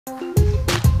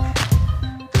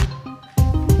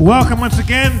Welcome once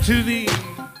again to the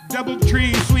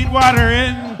Doubletree Sweetwater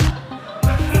Inn,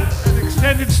 an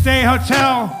extended stay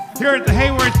hotel here at the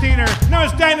Hayward Theater, known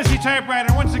as Dynasty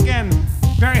Typewriter. Once again,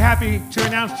 very happy to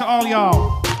announce to all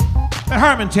y'all that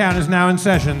Harmontown is now in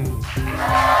session.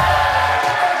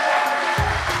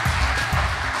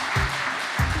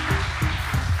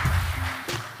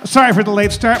 Sorry for the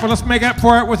late start, but let's make up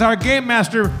for it with our game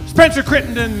master, Spencer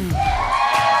Crittenden.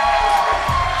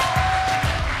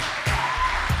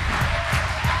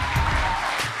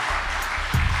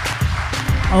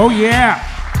 Oh yeah!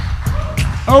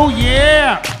 Oh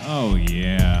yeah! Oh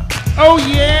yeah! Oh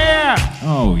yeah!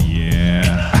 Oh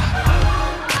yeah!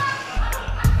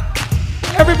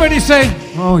 Everybody say,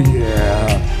 oh yeah!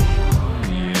 Oh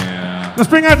yeah! Let's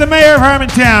bring out the mayor of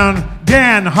Harmontown,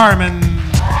 Dan Harmon.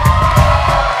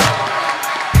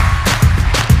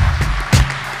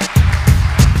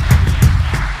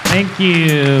 Thank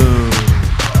you.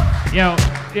 Yo,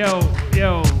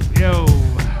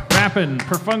 rapping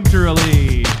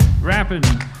perfunctorily. Rapping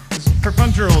is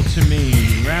perfunctoral to me.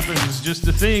 Rapping's just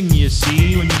a thing you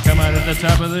see when you come out at the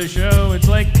top of the show. It's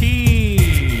like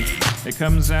pee. It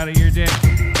comes out of your dick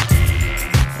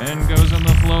and goes on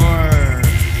the floor.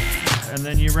 And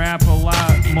then you rap a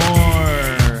lot more.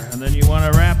 And then you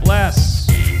want to rap less.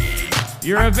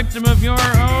 You're a victim of your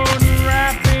own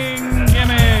rapping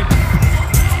gimmick.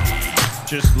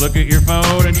 Just look at your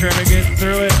phone and try to get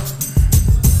through it.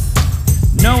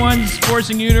 No one's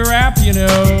forcing you to rap, you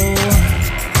know.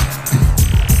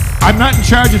 I'm not in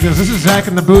charge of this. This is Zach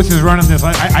in the booth who's running this.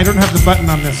 I don't have the button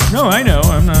on this. No, I know.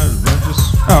 I'm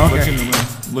just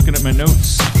looking at my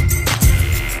notes.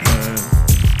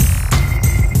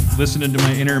 Listening to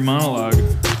my inner monologue.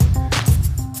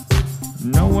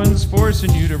 No one's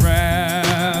forcing you to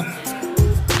rap.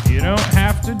 You don't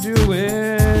have to do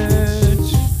it.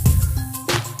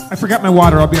 I forgot my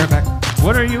water. I'll be right back.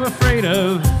 What are you afraid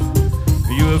of?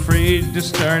 Are you afraid to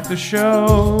start the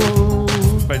show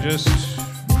by just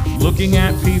looking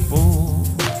at people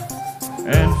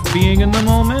and being in the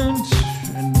moment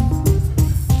and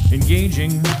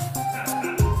engaging?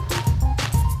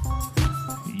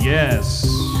 Yes.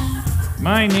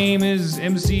 My name is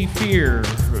MC Fear.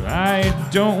 I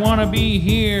don't want to be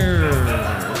here.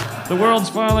 The world's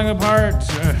falling apart.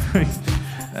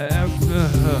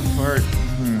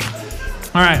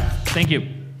 All right, thank you.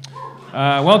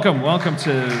 Welcome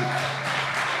to...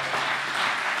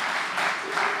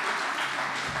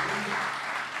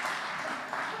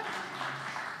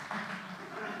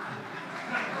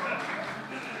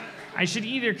 I should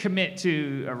either commit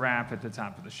to a rap at the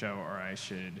top of the show, or I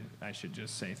should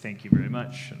just say thank you very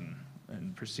much and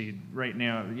proceed right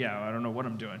now. Yeah, I don't know what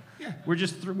I'm doing. Yeah. We're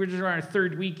just our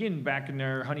third week in, back in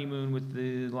our honeymoon with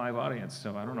the live audience,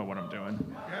 so I don't know what I'm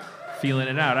doing. Yeah. Feeling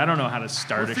it out. I don't know how to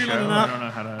start a show. I don't know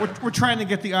how to... We're trying to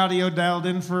get the audio dialed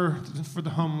in for the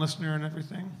home listener and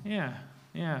everything. Yeah.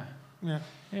 And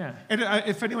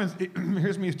if anyone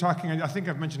hears me talking, I think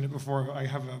I've mentioned it before, I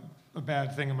have a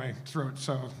bad thing in my throat,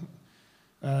 so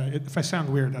if I sound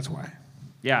weird, that's why.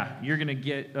 Yeah, you're going to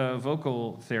get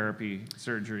vocal therapy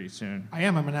surgery soon. I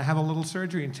am. I'm going to have a little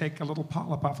surgery and take a little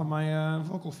polyp off of my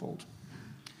vocal fold.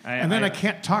 I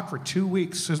can't talk for 2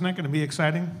 weeks. Isn't that going to be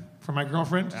exciting for my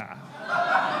girlfriend?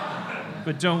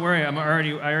 But don't worry, I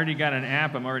already got an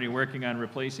app. I'm already working on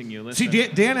replacing you. Listen. See,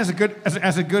 Dan is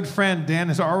as a good friend. Dan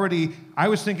has already. I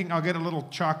was thinking I'll get a little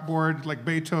chalkboard like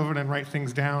Beethoven and write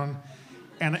things down.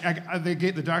 And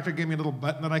the doctor gave me a little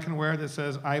button that I can wear that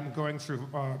says I'm going through.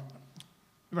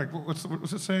 Like what's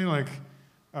it say? Like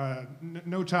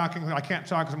no talking. I can't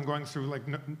talk because I'm going through like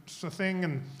a thing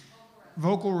and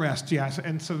vocal rest. Yes.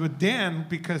 And so with Dan,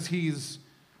 because he's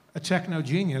a techno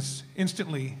genius,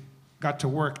 instantly got to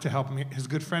work to help his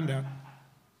good friend out.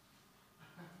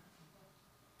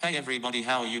 Hey everybody,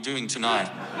 how are you doing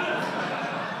tonight?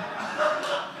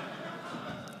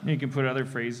 You can put other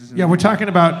phrases in there. We're talking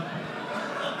about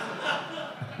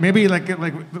maybe like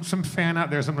some fan out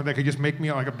there, something that could just make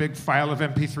me like a big file of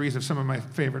MP3s of some of my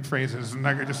favorite phrases, and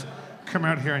I could just come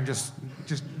out here and just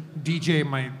DJ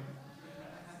my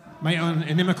own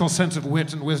inimical sense of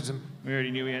wit and wisdom. We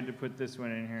already knew we had to put this one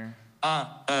in here.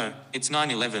 It's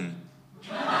 9/11.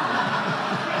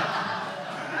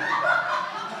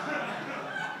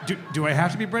 Do I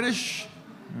have to be British?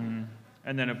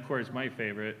 And then, of course, my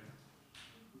favorite.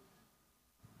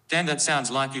 Dan, that sounds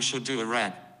like you should do a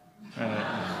rap.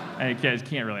 I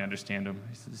can't really understand him.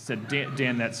 He said,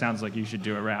 Dan, that sounds like you should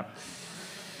do a rap.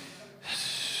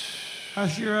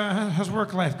 How's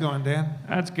work life going, Dan?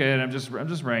 That's good. I'm just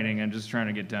writing. I'm just trying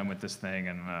to get done with this thing,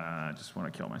 and I just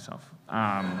want to kill myself.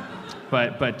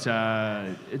 But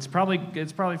it's probably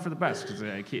for the best because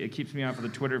it keeps me off of the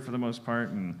Twitter for the most part,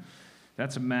 and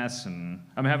that's a mess. And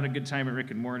I'm having a good time at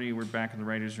Rick and Morty. We're back in the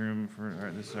writers' room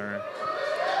for this.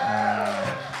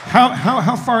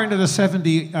 How far into the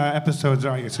 70 episodes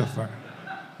are you so far?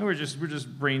 We're just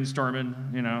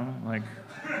brainstorming, like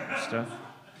stuff.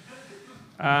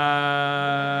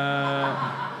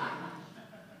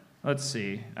 Let's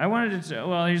see. I wanted to.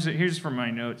 Well, here's from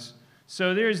my notes.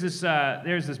 So there's this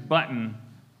button.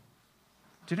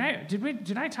 Did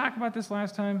I talk about this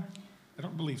last time? I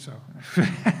don't believe so.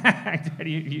 How do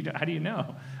you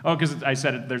know? Oh, because I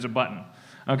said there's a button.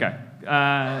 Okay.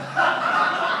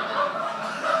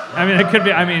 I mean, it could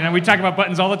be. I mean, we talk about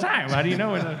buttons all the time. How do you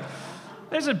know?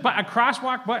 There's a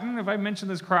crosswalk button. If I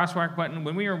mentioned this crosswalk button,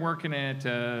 when we were working at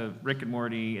Rick and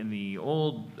Morty in the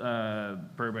old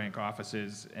Burbank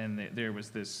offices, and there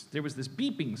was this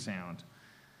beeping sound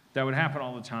that would happen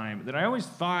all the time that I always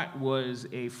thought was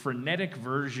a frenetic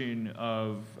version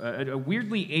of a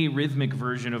weirdly arrhythmic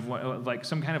version of what, like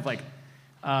some kind of like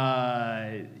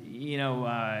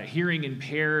hearing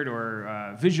impaired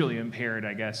or visually impaired,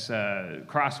 I guess,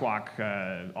 crosswalk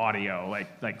audio.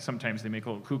 Like sometimes they make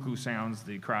little cuckoo sounds,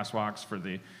 the crosswalks for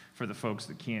the folks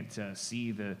that can't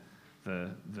see the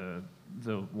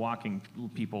walking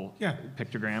people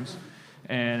pictograms.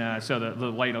 And so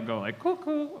the light will go like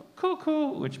cuckoo,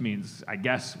 cuckoo, which means, I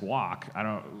guess, walk.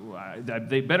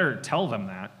 They better tell them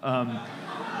that.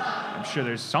 I'm sure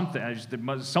there's something.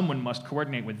 Someone must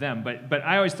coordinate with them. But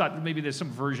I always thought that maybe there's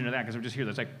some version of that because I would just hear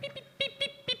this like beep, beep, beep,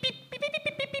 beep, beep,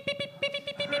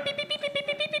 beep,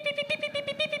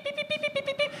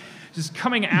 beep, just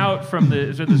coming out from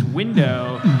this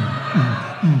window.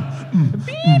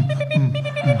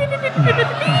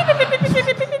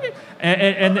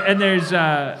 And there's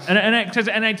and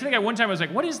I think at one time I was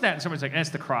like, what is that? And someone's like, that's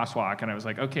the crosswalk, and I was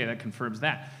like, okay, that confirms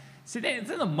that. See, then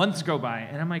the months go by,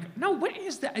 and I'm like, no, what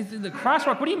is that? The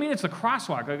crosswalk? What do you mean it's the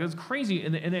crosswalk? Like, it's crazy.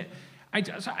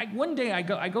 One day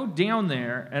I go down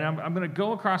there, and I'm gonna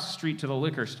go across the street to the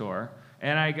liquor store,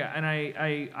 and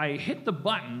I hit the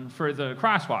button for the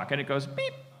crosswalk, and it goes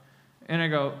beep, and I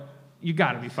go, you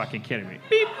got to be fucking kidding me,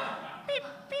 beep.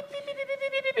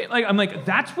 Like, I'm like,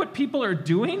 that's what people are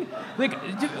doing? Like,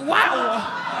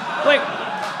 wow. Like,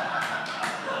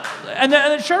 and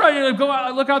then sure, I go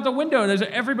out, look out the window, and there's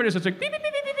everybody's just like, beep, beep,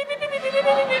 beep, beep, beep, beep, beep, beep,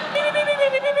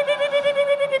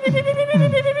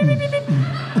 beep,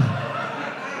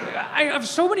 I have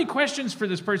so many questions for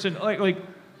this person. Like,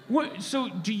 what? So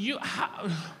do you?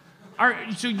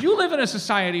 So you live in a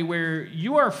society where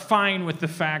you are fine with the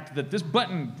fact that this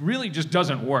button really just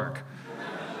doesn't work.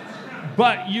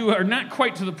 But you are not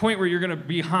quite to the point where you're going to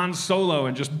be Han Solo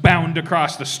and just bound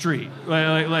across the street,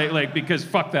 like because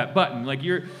fuck that button. Like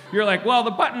you're like, well,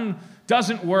 the button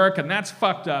doesn't work and that's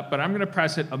fucked up, but I'm going to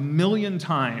press it 1,000,000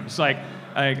 times. Like,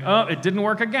 oh, it didn't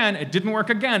work again. It didn't work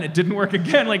again. It didn't work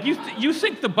again. Like you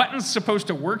think the button's supposed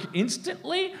to work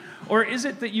instantly, or is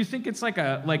it that you think it's like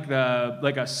a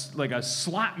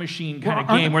slot machine kind of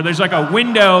game where there's like a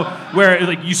window where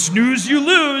like you snooze, you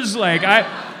lose. Like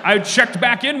I checked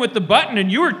back in with the button,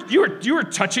 and you were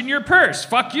touching your purse.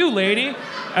 Fuck you, lady.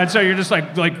 And so you're just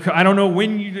like I don't know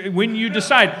when you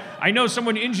decide. I know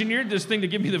someone engineered this thing to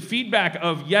give me the feedback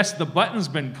of yes, the button's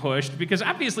been pushed, because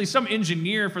obviously some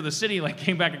engineer for the city like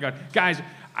came back and go, guys,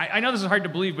 I know this is hard to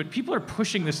believe, but people are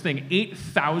pushing this thing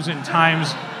 8,000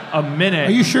 times a minute.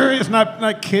 Are you sure it's not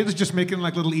like kids just making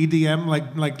like little EDM,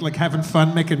 like having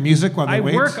fun making music while they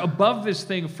wait? I work above this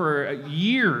thing for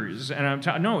years, and I'm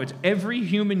telling no, it's every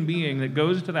human being that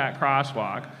goes to that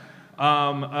crosswalk,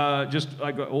 just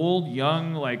like old,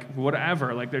 young, like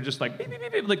whatever, like they're just like beep, beep,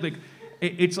 beep, beep, like.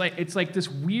 It's like this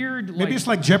weird. Maybe it's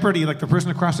like Jeopardy. Like the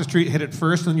person across the street hit it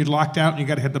first, and then you're locked out, and you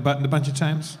got to hit the button a bunch of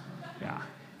times. Yeah.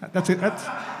 That's it. That's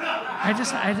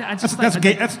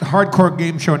hardcore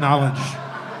game show knowledge.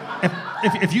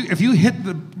 If you hit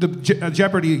the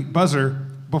Jeopardy buzzer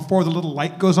before the little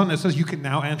light goes on that says you can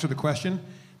now answer the question,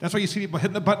 that's why you see people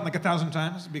hitting the button like 1,000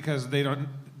 times, because they don't.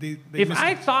 If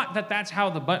I thought that that's how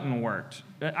the button worked,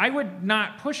 I would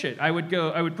not push it. I would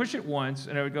push it once,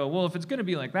 and I would go, well, if it's going to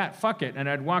be like that, fuck it, and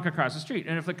I'd walk across the street.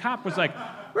 And if the cop was like,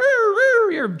 woo,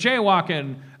 woo, you're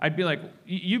jaywalking, I'd be like,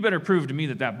 you better prove to me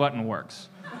that button works.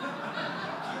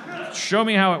 Show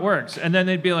me how it works. And then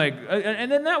they'd be like,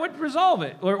 and then that would resolve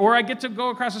it. Or I get to go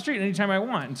across the street anytime I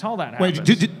want until that happens.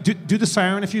 Wait, do the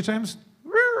siren a few times?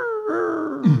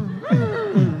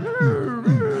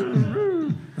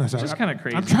 Just kind of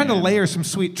crazy. I'm trying to layer some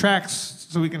sweet tracks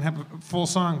so we can have a full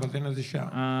song by the end of the show.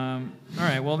 All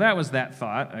right, well, that was that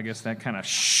thought. I guess that kind of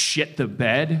shit the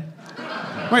bed.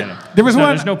 Wait, there was one.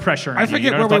 There's no pressure on you. You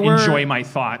don't have to enjoy my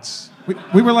thoughts.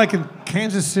 We were like in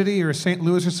Kansas City or St.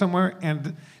 Louis or somewhere,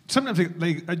 and sometimes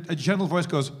a gentle voice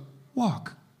goes,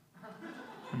 walk.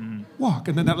 Walk,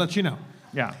 and then that lets you know.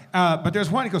 Yeah. But there's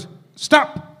one, he goes,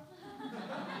 stop.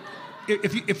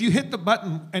 If you hit the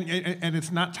button and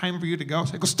it's not time for you to go,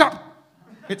 so go stop.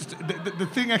 It's the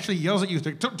thing actually yells at you. It's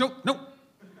like, don't, no,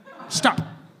 stop.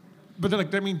 But they're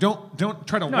like, I mean, don't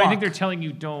try to walk. No, I think they're telling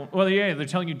you don't. Well, yeah, they're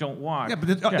telling you don't walk. Yeah,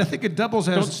 but I think it doubles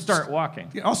as don't start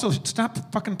walking. Yeah, also,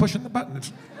 stop fucking pushing the button.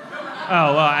 Oh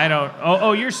well, I don't.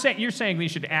 Oh, you're saying they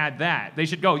should add that. They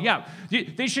should go. Yeah,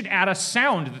 they should add a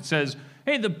sound that says,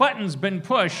 "Hey, the button's been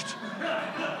pushed."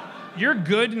 You're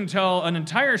good until an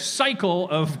entire cycle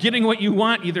of getting what you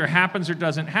want either happens or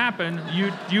doesn't happen.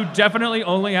 You definitely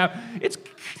only have.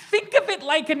 Think of it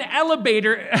like an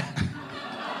elevator.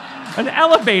 An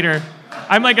elevator.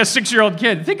 I'm like a 6-year-old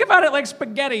kid. Think about it like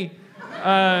spaghetti.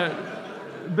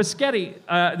 Biscotti.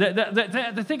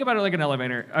 The thing about it like an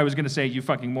elevator. I was gonna say you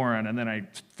fucking moron, and then I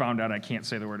found out I can't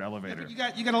say the word elevator.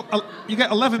 Yeah, you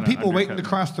got 11 people waiting to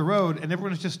cross the road, and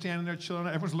everyone's just standing there chilling.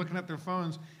 Everyone's looking at their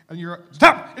phones, and you're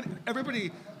stop. And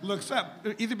everybody looks up,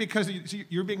 either because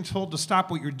you're being told to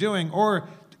stop what you're doing, or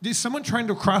is someone trying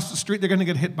to cross the street? They're gonna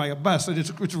get hit by a bus.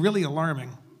 It's really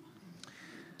alarming.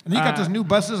 And then you got those new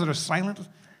buses that are silent.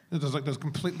 There's like those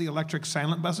completely electric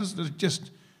silent buses.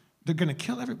 They're gonna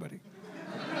kill everybody.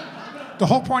 The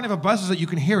whole point of a bus is that you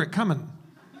can hear it coming.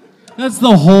 That's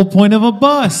the whole point of a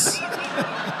bus.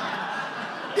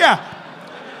 Yeah.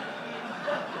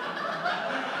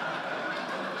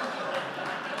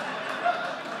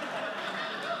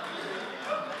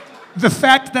 The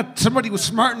fact that somebody was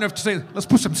smart enough to say, let's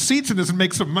put some seats in this and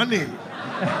make some money.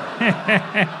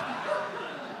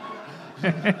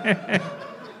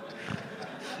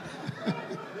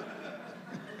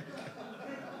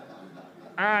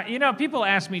 People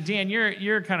ask me, Dan,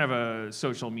 you're kind of a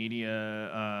social media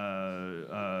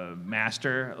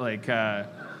master. Like,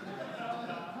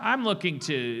 I'm looking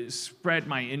to spread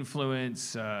my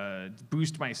influence,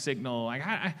 boost my signal. Like,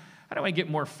 how do I get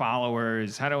more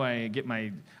followers? How do I get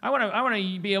my? I want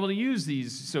to be able to use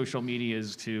these social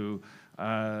medias to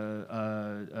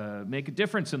make a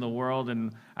difference in the world,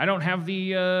 and I don't have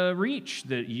the reach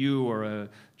that you or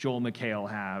Joel McHale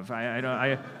have.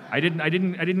 I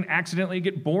didn't accidentally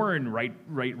get born right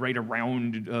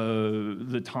around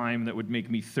the time that would make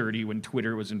me 30 when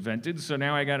Twitter was invented. So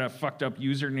now I got a fucked up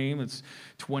username that's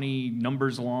 20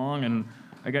 numbers long, and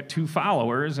I got 2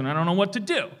 followers, and I don't know what to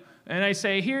do. And I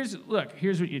say, here's what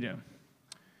you do.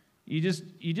 You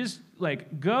just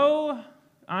like go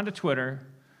onto Twitter,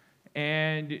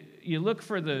 and you look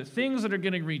for the things that are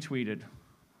getting retweeted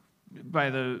by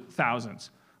the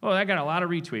thousands. Oh, that got a lot of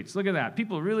retweets. Look at that.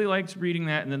 People really liked reading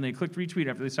that, and then they clicked retweet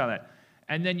after they saw that.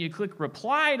 And then you click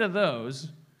reply to those,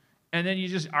 and then you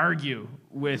just argue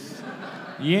with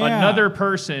another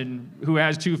person who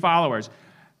has 2 followers.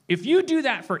 If you do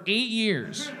that for 8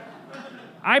 years,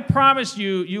 I promise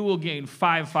you will gain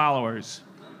 5 followers.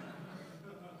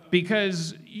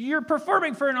 Because you're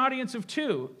performing for an audience of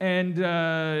 2, and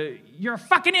you're a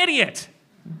fucking idiot.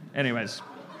 Anyways,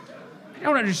 I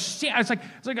don't understand. It's like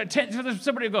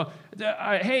somebody will go,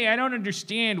 hey, I don't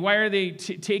understand. Why are they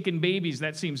taking babies?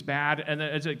 That seems bad. And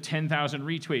then it's like 10,000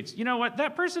 retweets. You know what?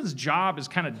 That person's job is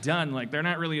kind of done. Like, they're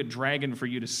not really a dragon for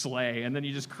you to slay. And then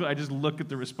I just look at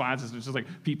the responses, and it's just like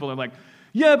people are like,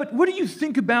 yeah, but what do you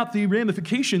think about the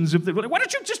ramifications of the? Why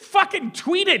don't you just fucking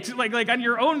tweet it like on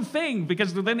your own thing?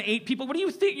 Because then 8 people. What do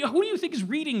you think? Who do you think is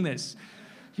reading this?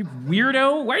 You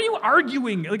weirdo! Why are you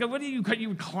arguing? Like, what are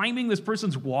you climbing this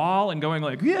person's wall and going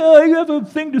like, yeah, I have a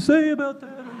thing to say about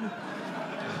that?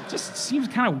 It just seems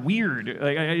kind of weird.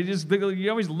 Like, you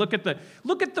always look at the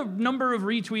number of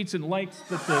retweets and likes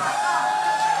that the.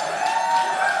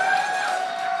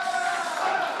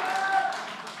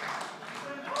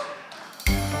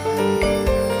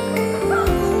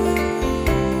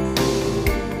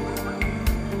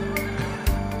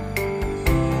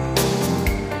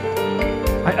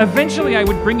 Eventually, I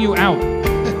would bring you out.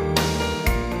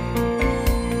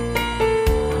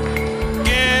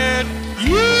 Get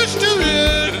used to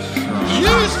it.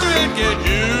 Used to it. Get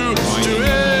used to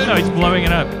it. No, he's blowing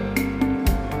it up.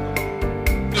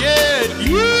 Get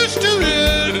used to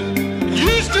it.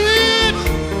 Used to it.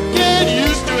 Get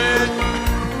used to it.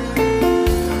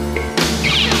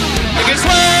 It gets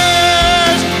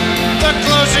worse. The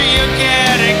closer you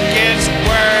get, it gets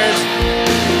worse.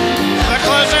 The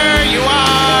closer you are.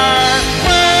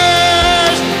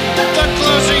 The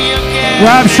closer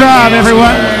Rob Schrab,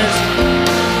 everyone.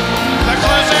 The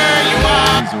closer you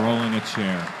are. He's rolling a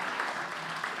chair.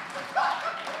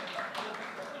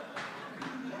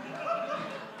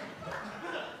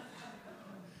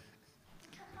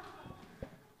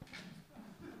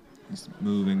 He's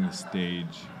moving the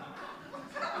stage.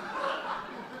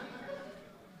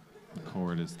 The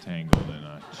cord is tangled in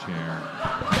a chair.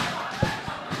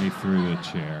 He threw the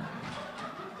chair.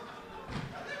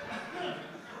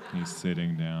 He's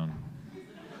sitting down.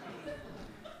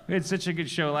 We had such a good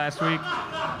show last week.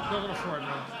 Go a little forward, man.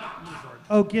 A little forward.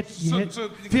 Oh,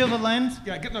 feel the lens?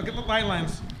 Yeah, get the light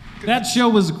lens. That show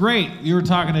was great. You were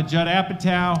talking to Judd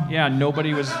Apatow. Yeah,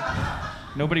 nobody was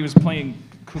playing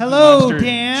Cookie Hello, Monster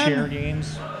Dan. chair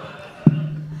games.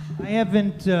 I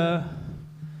haven't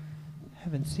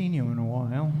seen you in a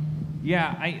while.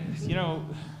 Yeah,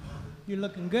 You're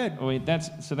looking good. Oh wait, that's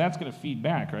gonna feed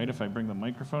back, right? If I bring the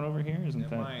microphone over here, isn't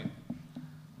that?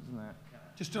 Isn't that?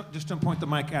 Just don't point the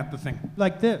mic at the thing.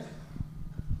 Like this.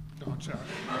 Don't shout.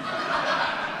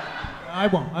 I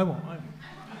won't.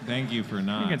 Thank you for We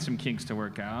not. got some kinks to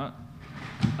work out.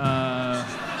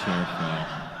 Chair fell.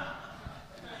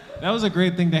 That was a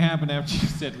great thing to happen after you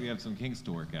said we have some kinks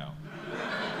to work out.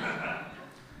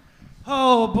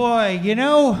 Oh boy,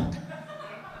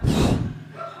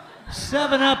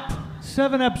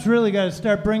 7-Up's really got to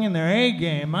start bringing their A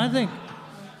game. I think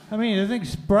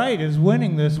Sprite is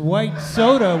winning this white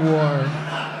soda war.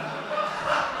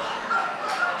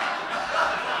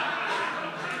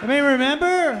 I mean,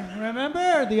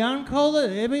 remember the Uncola?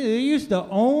 I mean, they used to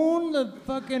own the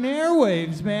fucking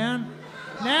airwaves, man.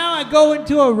 Now I go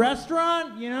into a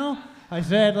restaurant, I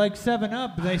said like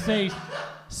 7-Up, and they say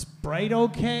Sprite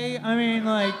okay? I mean,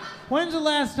 like, when's the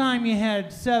last time you had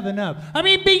 7-Up? I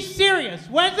mean, be serious.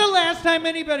 When's the last time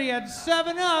anybody had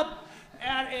 7-Up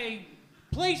at a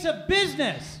place of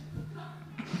business?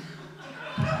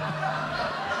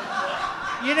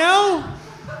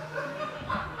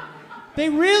 They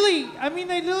really,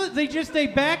 they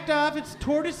backed off. It's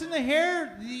tortoise in the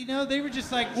hair. They were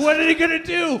just like, what are they gonna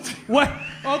do? What?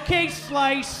 Okay,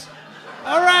 Slice.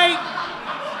 All right.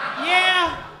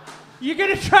 Yeah. You're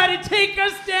gonna try to take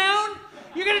us down?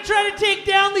 You're gonna try to take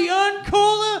down the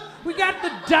Uncola? We got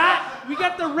the dot. We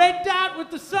got the red dot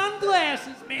with the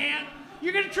sunglasses, man.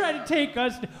 You're gonna try to take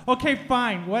us down. Okay,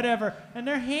 fine, whatever. And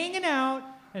they're hanging out,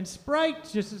 and Sprite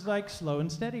just is like slow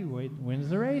and steady. Wins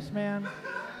the race, man.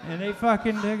 And they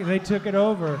took it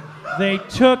over. They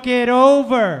took it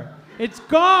over. It's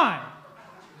gone.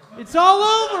 It's all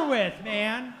over with,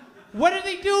 man. What are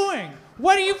they doing?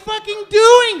 What are you fucking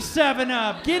doing,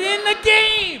 7-Up? Get in the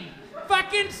game.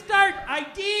 Fucking start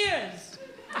ideas.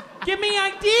 Give me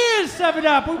ideas,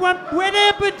 7-Up. What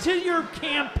happened to your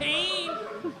campaign?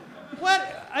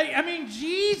 What? I mean,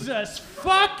 Jesus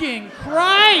fucking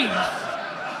Christ.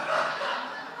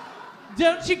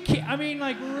 Don't you I mean,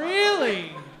 like,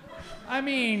 really? I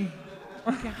mean,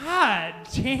 God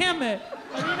damn it.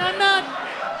 I mean,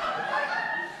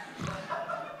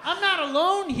 I'm not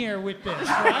alone here with this,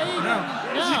 right?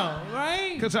 No,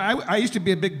 right? Because I used to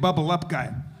be a big bubble up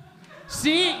guy.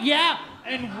 See, yeah,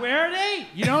 and where are they?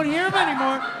 You don't hear them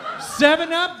anymore.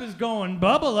 7-Up is going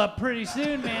bubble up pretty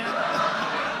soon, man.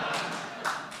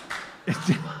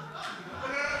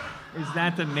 Is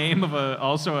that the name of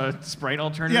also a Sprite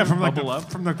alternative? Yeah, from Bubble Up?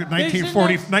 from the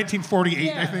 1948,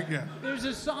 Yeah. I think. Yeah. There's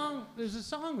a song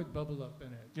with bubble up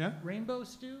in it. Yeah? Rainbow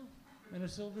Stew and a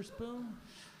silver spoon.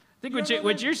 I think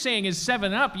what you're saying is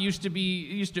 7-Up used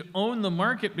to own the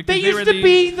market because They they used were to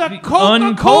be the Coca-Cola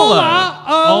Uncola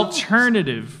of-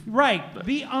 alternative. Right,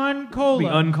 the Uncola. The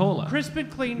Uncola. Crisp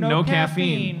and clean, no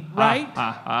caffeine. Right?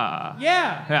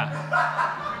 Yeah.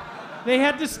 Yeah. They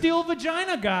had the steel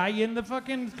vagina guy in the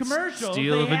fucking commercial.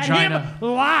 Steel they vagina. Had him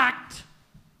locked.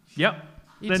 Yep.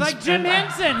 It's like Jim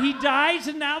Henson. He dies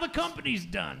and now the company's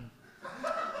done.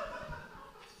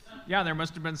 Yeah, there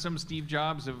must have been some Steve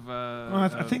Jobs of. Well, I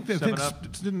think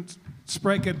 7-Up. didn't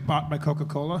Sprite get bought by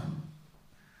Coca-Cola?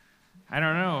 I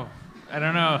don't know.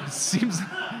 Seems.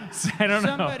 I don't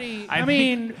know. Somebody.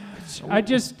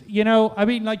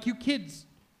 Like you kids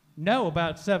know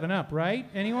about 7-Up, right?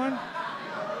 Anyone?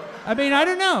 I mean, I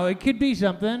don't know. It could be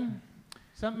something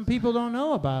people don't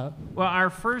know about. Well, our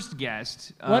first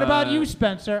guest. What about you,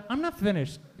 Spencer? I'm not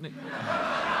finished.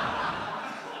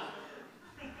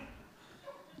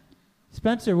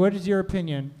 Spencer, what is your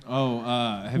opinion?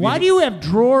 Why do you have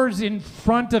drawers in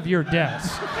front of your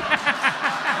desk?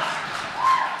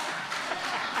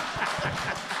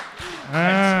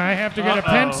 I have to get a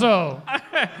pencil.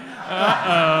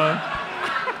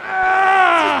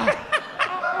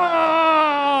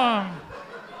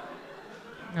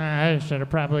 I should have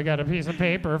probably got a piece of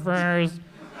paper first.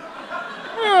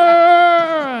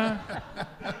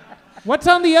 What's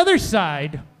on the other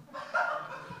side?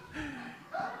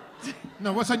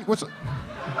 No, what's wait.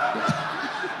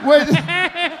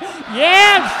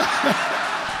 Yes!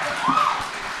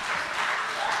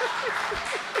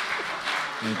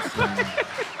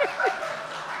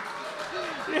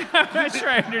 I'm not sure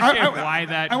I understand why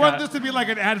that. I want this to be like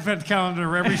an advent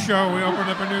calendar. Every show we open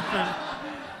up a new thing.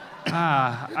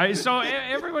 So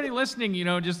everybody listening, you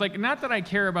know, just like, not that I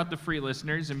care about the free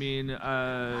listeners. I mean,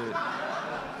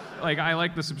 like, I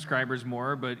like the subscribers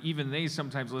more, but even they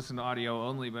sometimes listen to audio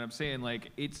only. But I'm saying,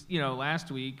 like, it's, you know,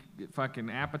 last week, fucking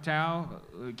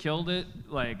Apatow killed it.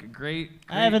 Like, great.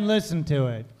 I haven't listened to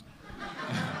it.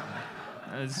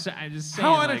 I just saying,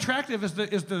 How like, unattractive is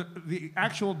the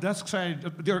actual desk side?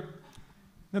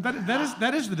 No,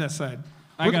 that is the desk side.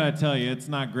 I gotta tell you, it's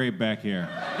not great back here.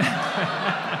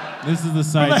 This is the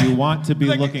side you want to be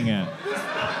looking at.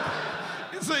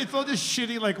 It's all just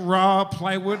shitty, like raw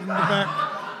plywood in the back.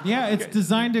 Yeah, it's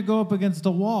designed to go up against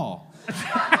a wall.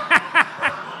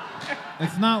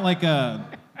 It's not like a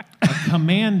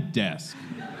command desk.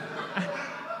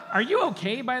 Are you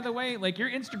okay, by the way? Like, your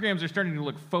Instagrams are starting to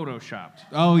look photoshopped.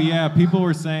 Oh yeah, people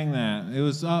were saying that. It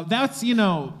was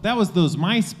that was those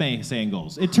MySpace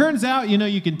angles. It turns out, you know,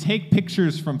 you can take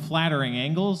pictures from flattering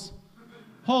angles.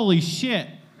 Holy shit.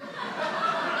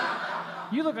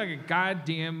 You look like a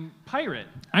goddamn pirate.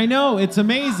 I know, it's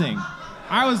amazing.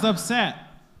 I was upset.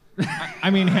 I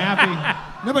mean, happy.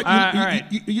 No, but all right.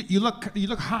 you look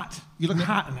hot. You look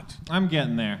hot in it. I'm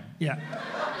getting there. Yeah.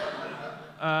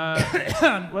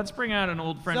 Let's bring out an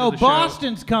old friend So of the show.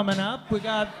 Boston's coming up. We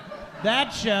got that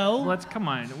show. Come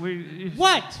on.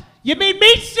 What? You made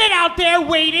me sit out there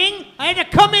waiting. I had to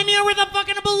come in here with a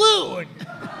fucking balloon.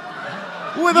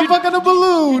 With a fucking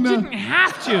balloon. You didn't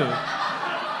have to.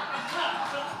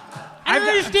 I don't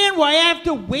understand why I have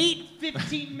to wait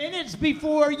 15 minutes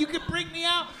before you can bring me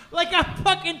out like a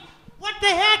fucking... What the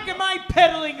heck am I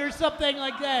peddling or something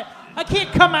like that? I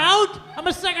can't come out? I'm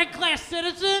a second-class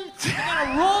citizen? I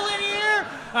gotta roll in here?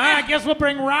 I guess we'll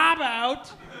bring Rob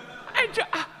out.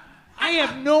 I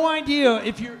have no idea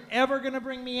if you're ever gonna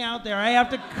bring me out there. I have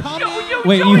to come in.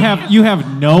 Wait, you have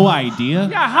no idea?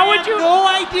 Yeah, how would you? No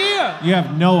idea. You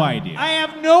have no idea. I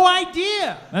have no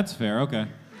idea. That's fair, okay.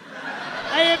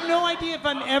 I have no idea if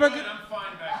I'm ever gonna...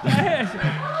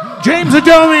 James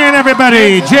Adomian,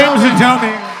 everybody. James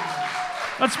Adomian.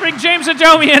 Let's bring James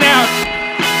Adomian out.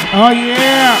 Oh,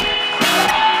 yeah.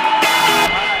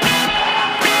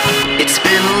 It's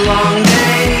been a long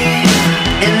day,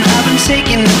 and I've been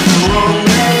taking it the wrong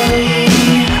way.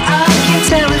 I can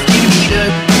tell if you need a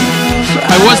groove.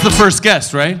 I was the first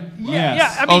guest, right? Yes.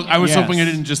 Yeah, I mean, I was yes. hoping I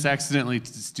didn't just accidentally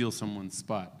steal someone's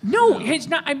spot. no, it's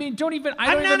not. I mean, don't even.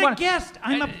 I don't I'm even not want a guest.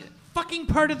 I'm a fucking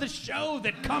part of the show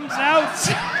that comes out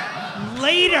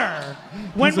later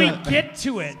when we get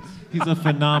to it. He's a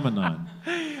phenomenon.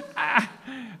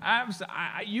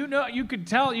 You know, you could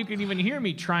tell. You could even hear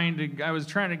me I was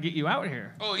trying to get you out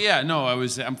here. Oh yeah, no,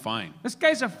 I'm fine. This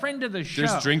guy's a friend of the show.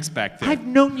 There's drinks back there. I've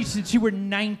known you since you were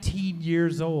 19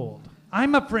 years old.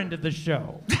 I'm a friend of the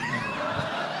show.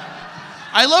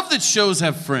 I love that shows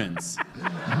have friends.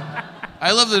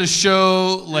 I love that a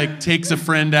show like takes a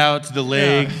friend out to the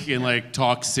lake and like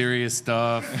talks serious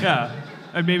stuff. Yeah.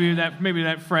 And maybe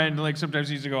that friend, like, sometimes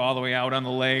he needs to go all the way out on the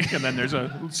lake, and then there's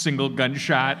a single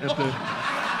gunshot at the...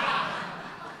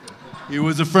 He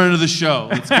was a friend of the show.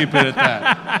 Let's keep it at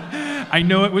that. I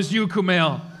know it was you,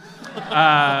 Kumail.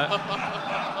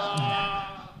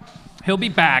 He'll be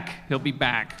back. He'll be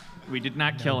back. We did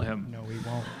not kill him. No, we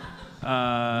won't.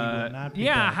 How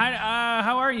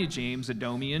are you, James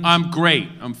Adomian? I'm great.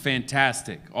 I'm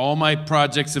fantastic. All my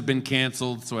projects have been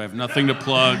canceled, so I have nothing to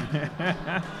plug.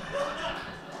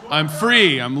 I'm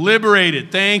free. I'm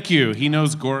liberated. Thank you. He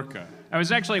knows Gorka. I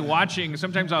was actually watching.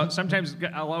 Sometimes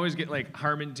I'll always get like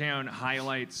Harmontown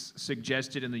highlights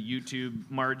suggested in the YouTube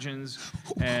margins.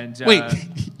 And Wait,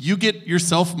 you get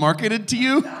yourself marketed to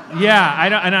you? yeah, I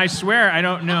don't, and I swear I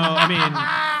don't know. I mean,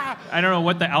 I don't know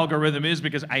what the algorithm is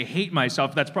because I hate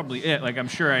myself. That's probably it. Like, I'm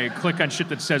sure I click on shit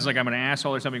that says like I'm an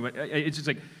asshole or something, but it's just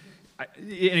like.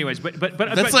 Anyways, but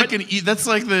that's like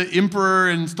the Emperor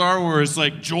in Star Wars,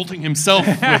 like jolting himself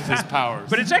with his powers.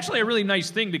 But it's actually a really nice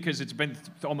thing because it's been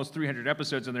almost 300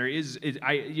 episodes, and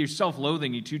you're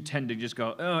self-loathing. You tend to just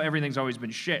go, oh, everything's always been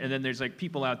shit, and then there's like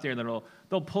people out there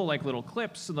they'll pull like little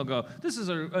clips and they'll go, this is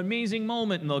an amazing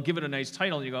moment, and they'll give it a nice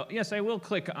title, and you go, yes, I will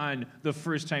click on the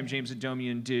first time James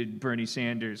Adomian did Bernie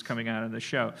Sanders coming out on the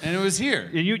show, and it was here.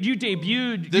 And you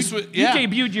debuted. You yeah.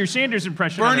 debuted your Sanders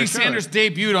impression. Bernie Sanders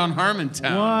debuted on Harmontown.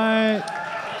 What?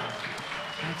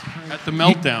 At the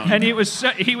meltdown. And he was.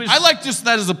 I like just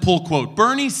that as a pull quote.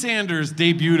 Bernie Sanders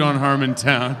debuted on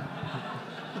Harmontown.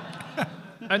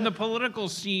 And the political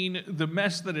scene, the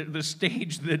mess the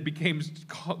stage that became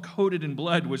coated in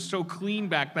blood was so clean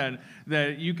back then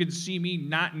that you could see me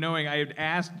not knowing. I had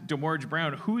asked DeMorge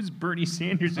Brown, "Who's Bernie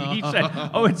Sanders?" And he said,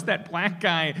 "Oh, it's that black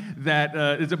guy that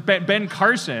is Ben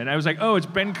Carson." I was like, "Oh, it's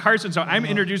Ben Carson." So I'm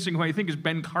introducing who I think is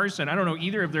Ben Carson. I don't know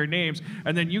either of their names.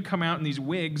 And then you come out in these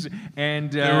wigs, and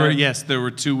there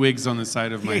were 2 wigs on the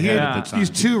side of my head at the time. These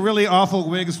 2 really awful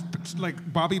wigs,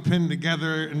 like bobby pinned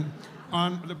together and.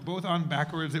 Both on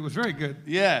backwards. It was very good.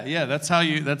 Yeah. That's how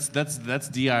you. That's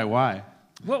DIY.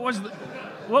 What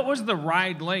was the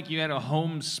ride like? You had a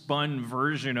homespun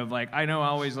version of like, I know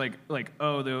always like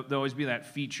there'll always be that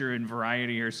feature in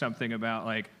Variety or something about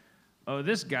like, oh,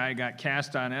 this guy got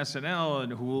cast on SNL,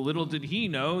 and little did he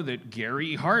know that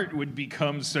Gary Hart would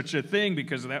become such a thing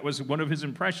because that was one of his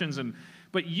impressions.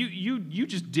 But you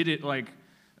just did it like.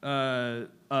 There's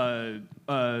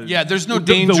no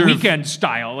danger. The Weekend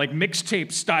style, like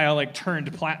mixtape style, like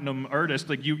turned platinum artist.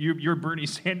 Like your Bernie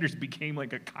Sanders became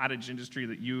like a cottage industry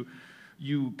that you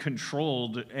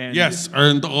controlled. And yes,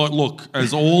 and look,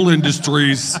 as all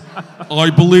industries, I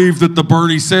believe that the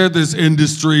Bernie Sanders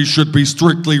industry should be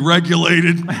strictly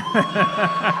regulated.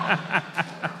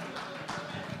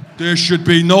 There should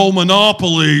be no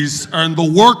monopolies, and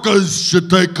the workers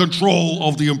should take control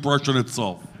of the impression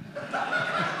itself.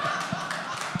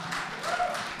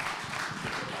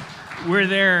 Are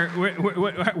there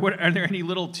any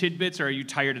little tidbits, or are you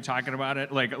tired of talking about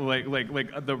it? Like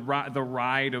the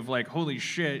ride of like, holy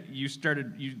shit, you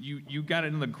got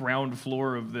in the ground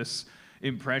floor of this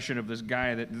impression of this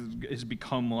guy that has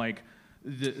become like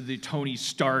the Tony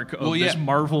Stark of this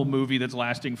Marvel movie that's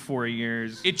lasting 4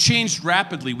 years. It changed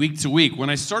rapidly week to week.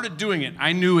 When I started doing it,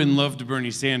 I knew and loved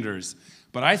Bernie Sanders,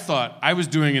 but I thought I was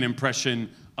doing an impression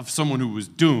of someone who was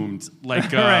doomed,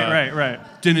 like right.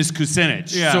 Dennis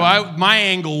Kucinich. Yeah. So my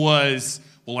angle was,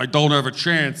 well, I don't have a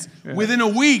chance. Yeah. Within a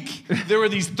week, there were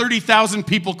these 30,000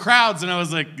 people crowds, and I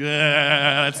was like,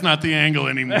 that's not the angle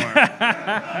anymore.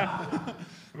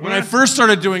 When I first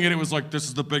started doing it, it was like, this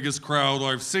is the biggest crowd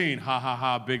I've seen. Ha, ha,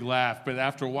 ha, big laugh. But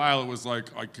after a while, it was like,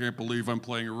 I can't believe I'm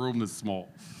playing a room this small.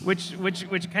 Which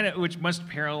must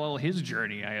parallel his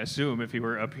journey, I assume, if he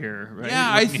were up here, right?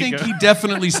 Yeah, I think he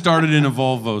definitely started in a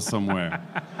Volvo somewhere.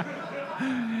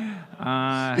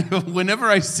 Whenever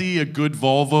I see a good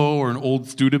Volvo or an old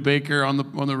Studebaker on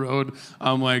the road,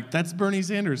 I'm like, that's Bernie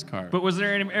Sanders' car. But was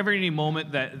there ever any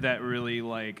moment that really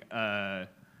like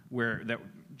where that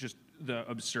just the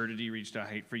absurdity reached a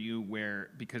height for you, where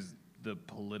because the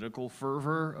political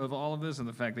fervor of all of this and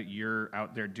the fact that you're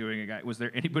out there doing a guy, was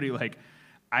there anybody like,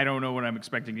 I don't know what I'm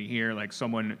expecting to hear, like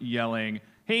someone yelling,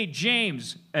 "Hey,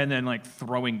 James," and then like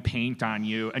throwing paint on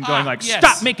you and going like, yes.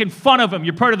 "Stop making fun of him.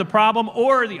 You're part of the problem,"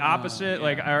 or the opposite,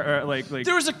 yeah. like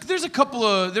there was a couple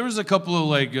of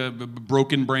like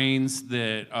broken brains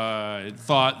that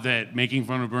thought that making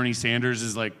fun of Bernie Sanders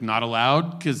is like not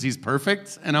allowed because he's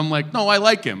perfect, and I'm like, no, I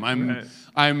like him.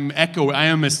 I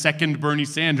am a second Bernie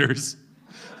Sanders.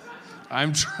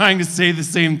 I'm trying to say the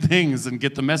same things and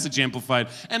get the message amplified,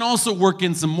 and also work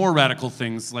in some more radical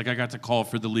things. Like I got to call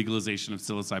for the legalization of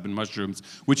psilocybin mushrooms,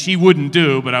 which he wouldn't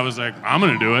do, but I was like, I'm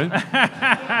going to do it.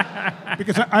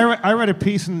 Because I read a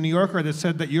piece in the New Yorker that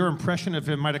said that your impression of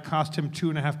him might have cost him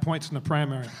 2.5 points in the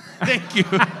primary. Thank you.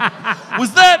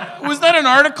 Was that an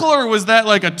article, or was that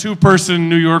like a 2-person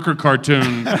New Yorker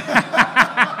cartoon?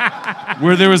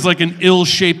 Where there was like an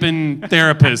ill-shapen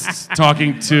therapist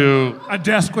talking to a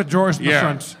desk with drawers in the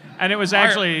front. And it was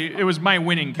actually, my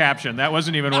winning caption. That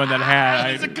wasn't even one that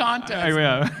had. It's a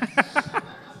contest.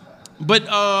 But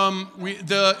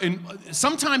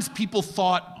sometimes people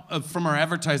thought from our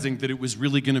advertising that it was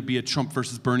really going to be a Trump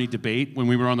versus Bernie debate when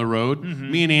we were on the road.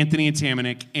 Mm-hmm. Me and Anthony and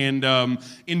Tamanik. And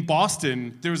in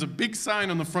Boston, there was a big sign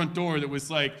on the front door that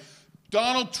was like,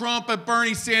 Donald Trump and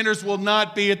Bernie Sanders will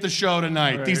not be at the show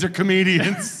tonight. Right. These are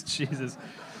comedians. Jesus.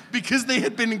 Because they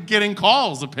had been getting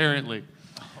calls, apparently.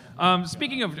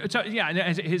 Speaking of,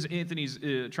 Anthony's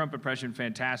Trump impression,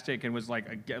 fantastic, and was like,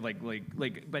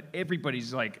 but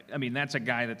everybody's like, I mean, that's a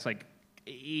guy that's like,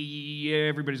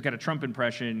 everybody's got a Trump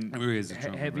impression. Everybody has a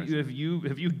Trump impression.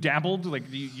 Have you dabbled? Like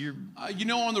you're.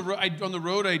 On the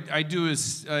road, I do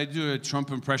a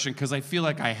Trump impression because I feel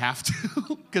like I have to.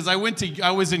 Because I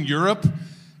was in Europe,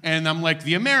 and I'm like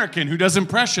the American who does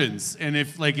impressions. And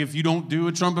if you don't do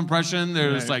a Trump impression,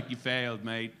 they're just like, you failed,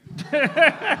 mate.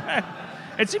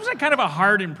 It seems like kind of a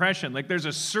hard impression. Like there's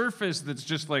a surface that's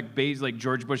just like based like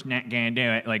George Bush not gonna do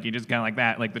it. Like you just kind of like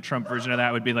that. Like the Trump version of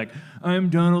that would be like, I'm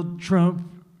Donald Trump.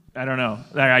 I don't know.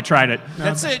 I tried it.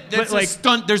 That's it. That's like, a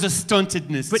stunt. There's a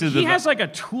stuntedness but to he the. has like a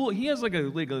tool. He has like a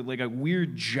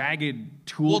weird jagged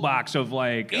toolbox of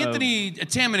like. Anthony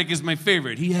Tamanik is my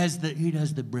favorite. He does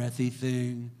the breathy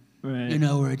thing. Right. You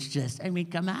know, where it's just, I mean,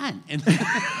 come on. And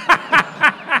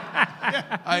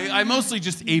I mostly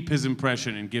just ape his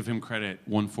impression and give him credit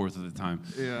 1/4 of the time.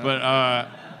 Yeah.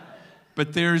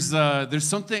 But there's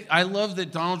something I love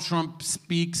that Donald Trump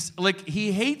speaks like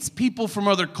he hates people from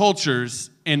other cultures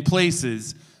and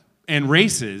places and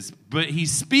races, but he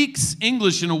speaks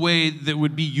English in a way that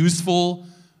would be useful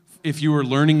if you were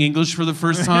learning English for the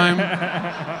first time.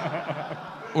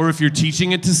 Or if you're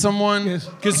teaching it to someone,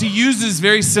 because he uses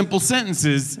very simple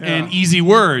sentences and easy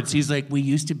words. He's like, we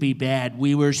used to be bad.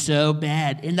 We were so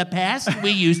bad. In the past,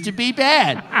 we used to be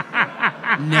bad.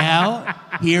 Now,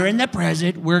 here in the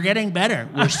present, we're getting better.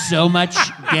 We're so much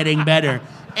getting better.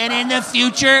 And in the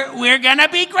future, we're going to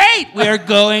be great. We're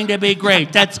going to be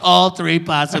great. That's all 3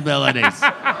 possibilities.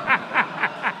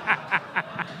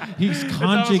 He's It's almost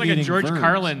conjugating like a George verbs.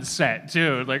 Carlin set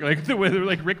too, like the way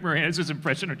like Rick Moranis'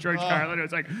 impression of George Carlin. It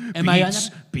was like Am I on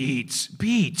beats.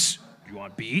 You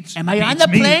want beats? Am I on the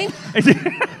plane?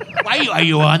 Why are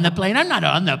you on the plane? I'm not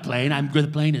on the plane. The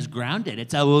plane is grounded.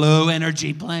 It's a low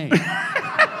energy plane.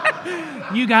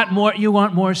 You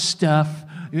want more stuff.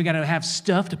 You got to have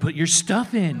stuff to put your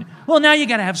stuff in. Well, now you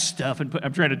got to have stuff and put.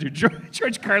 I'm trying to do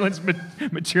George Carlin's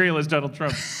material as Donald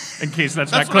Trump, in case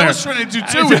that's not That's clear. what I was trying to do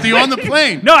too with the on the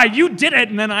plane. No, you did it,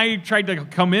 and then I tried to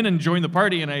come in and join the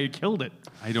party, and I killed it.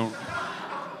 I don't.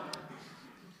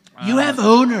 You have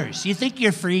owners. You think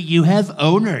you're free? You have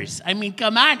owners. I mean,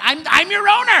 come on. I'm your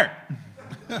owner.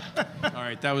 All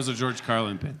right, that was a George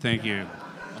Carlin bit. Thank you.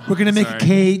 We're going to make a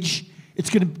cage. It's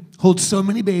going to hold so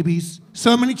many babies.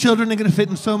 So many children are going to fit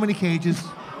in so many cages.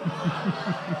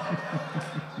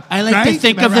 I like to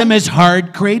think of them as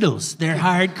hard cradles. They're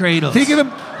hard cradles. Think of them.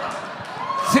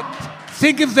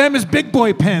 Think of them as big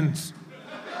boy pens.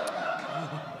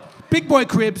 Big boy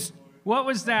cribs. What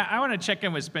was that? I want to check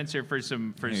in with Spencer for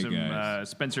some guys.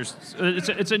 Spencer's.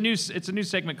 It's a new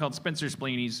segment called Spencer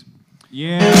Splainies.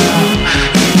 Yeah.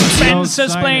 Spencer So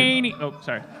Splainy. Oh,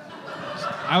 sorry.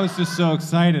 I was just so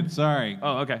excited. Sorry.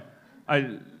 Oh, okay.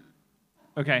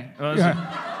 Okay. Well,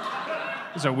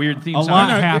 it's a weird theme A song. lot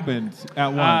happened at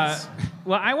once.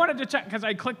 Well, I wanted to check because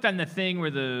I clicked on the thing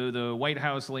where the White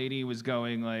House lady was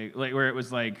going like where it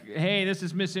was like, hey, this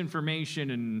is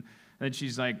misinformation, and then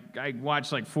she's like, I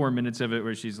watched like 4 minutes of it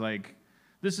where she's like,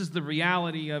 this is the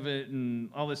reality of it and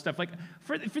all this stuff. Like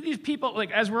for these people,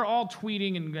 like as we're all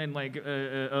tweeting and like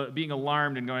being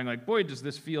alarmed and going like, boy, does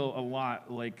this feel a lot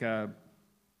like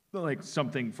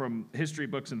something from history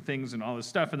books and things and all this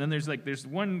stuff. And then there's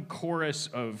one chorus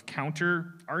of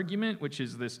counter argument, which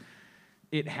is this,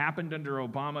 it happened under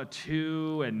Obama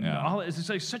too, and all it's just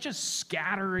like such a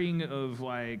scattering of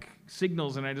like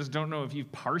signals, and I just don't know if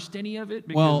you've parsed any of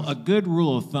it. Well, a good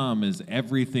rule of thumb is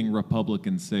everything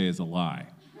Republicans say is a lie.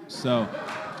 So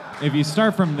if you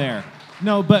start from there.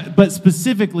 No, but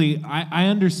specifically, I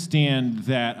understand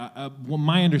that, well,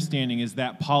 my understanding is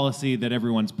that policy that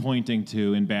everyone's pointing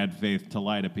to in bad faith to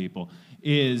lie to people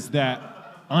is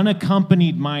that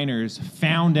unaccompanied minors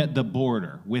found at the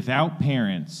border without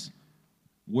parents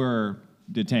were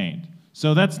detained.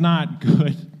 So that's not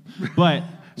good. But,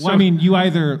 well, I mean, you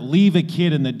either leave a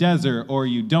kid in the desert or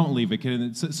you don't leave a kid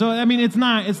in the... So I mean, it's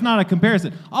not a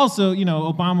comparison. Also, you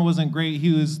know, Obama wasn't great.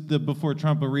 He was, before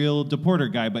Trump, a real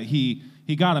deporter guy, but he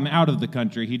got them out of the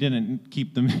country. He didn't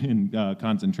keep them in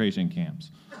concentration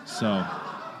camps. So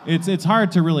it's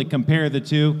hard to really compare the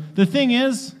two. The thing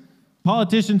is,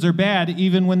 politicians are bad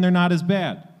even when they're not as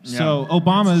bad. Yeah, so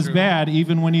Obama is bad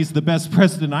even when he's the best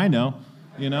president I know,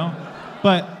 you know?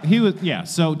 But he was, yeah,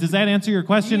 so does that answer your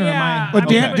question, or am I... But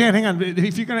Dan, hang on.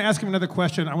 If you're going to ask him another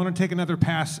question, I want to take another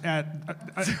pass at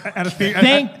a thing.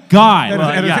 Thank God.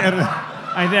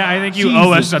 I think you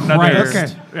owe us another... Christ.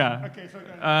 Okay. Yeah. Okay, so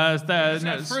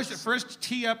first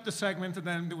tee up the segment, and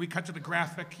then we cut to the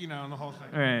graphic, you know, and the whole thing.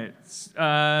 All right.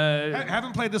 I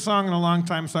haven't played the song in a long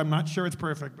time, so I'm not sure it's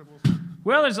perfect. But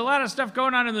Well, there's a lot of stuff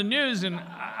going on in the news, and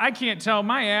I can't tell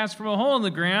my ass from a hole in the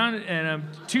ground, and I'm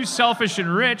too selfish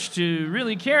and rich to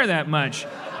really care that much.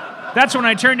 That's when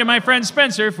I turn to my friend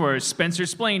Spencer for Spencer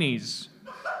Splainies.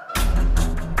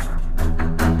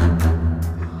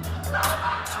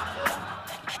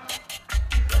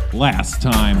 Last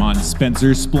time on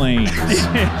Spencer Splains.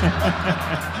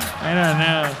 I don't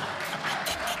know.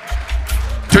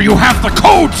 Do you have the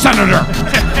code, Senator?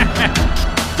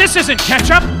 This isn't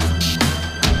ketchup.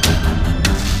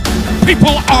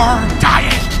 People are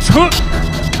dying.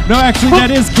 No, actually, that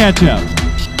is ketchup.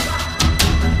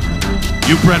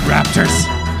 You bred raptors.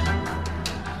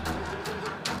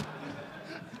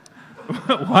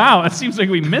 Wow, it seems like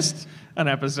we missed an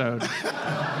episode.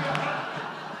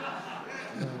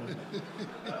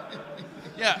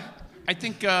 Yeah, I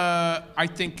think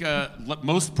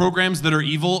most programs that are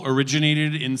evil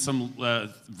originated in some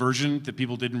version that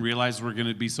people didn't realize were going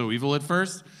to be so evil at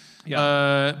first.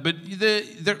 Yeah. But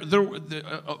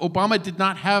Obama did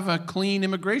not have a clean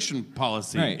immigration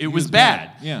policy. Right. It was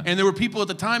bad. Yeah. And there were people at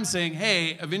the time saying,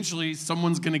 hey, eventually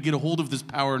someone's going to get a hold of this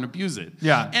power and abuse it.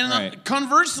 Yeah. And Right.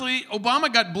 Conversely,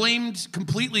 Obama got blamed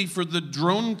completely for the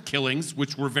drone killings,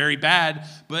 which were very bad,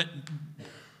 but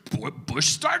Bush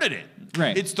started it.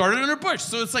 Right. It started under Bush.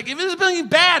 So it's like, if it's something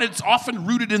bad, it's often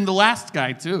rooted in the last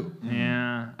guy, too.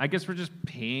 Yeah, I guess we're just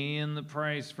paying the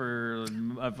price for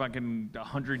a fucking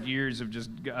 100 years of just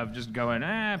going,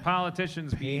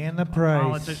 politicians be Paying the price.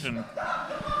 politician.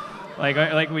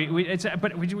 Like we it's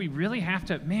but do we really have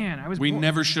to? Man, We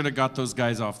never should have got those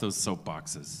guys off those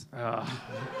soapboxes.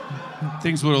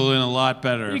 Things would have been a lot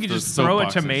better. You if could those just throw a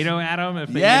soapboxes- tomato at them if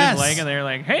they Yes. didn't like, and they're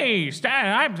like, "Hey,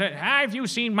 stop! Have you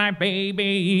seen my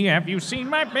baby? Have you seen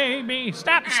my baby?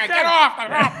 Stop! Get off the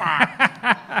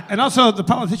rope! And also, the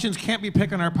politicians can't be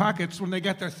picking our pockets when they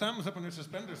got their thumbs up in their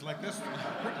suspenders like this,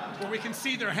 where we can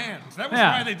see their hands. That was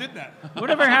Yeah. why they did that.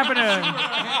 Whatever happened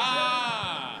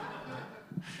to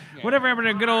whatever happened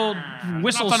to a good old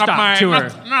whistle stop tour?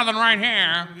 Nothing right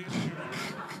here.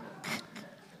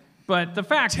 But the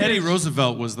fact Teddy is,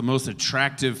 Roosevelt was the most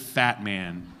attractive fat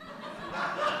man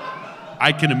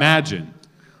I can imagine.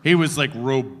 He was like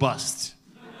robust.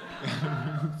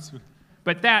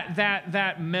 but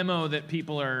that memo that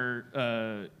people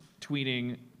are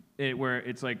tweeting, where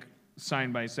it's like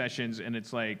signed by Sessions, and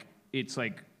it's like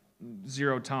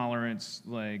zero tolerance.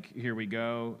 Like, here we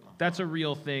go. That's a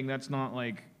real thing. That's not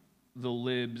like the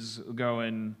libs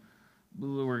going,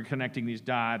 we're connecting these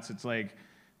dots. It's like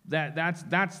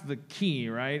that's the key,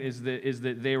 right? Is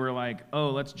that they were like, oh,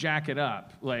 let's jack it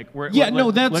up. Like, it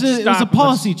was a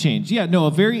policy change. Yeah, no,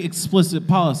 a very explicit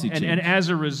policy change. And as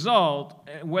a result,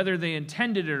 whether they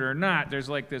intended it or not, there's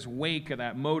like this wake of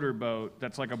that motorboat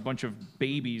that's like a bunch of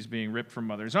babies being ripped from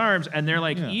mother's arms, and they're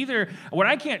like, either what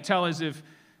I can't tell is if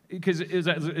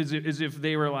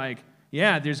they were like,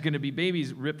 yeah, there's going to be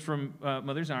babies ripped from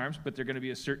mother's arms, but they're going to be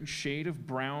a certain shade of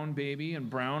brown baby and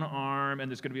brown arm, and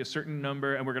there's going to be a certain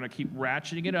number, and we're going to keep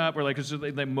ratcheting it up. Or like it's just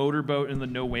like the motorboat in the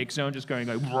no wake zone, just going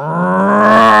like,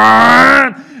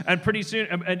 and pretty soon,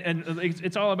 and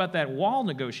it's all about that wall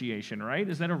negotiation, right?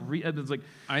 Is that it's like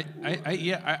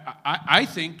I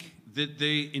think that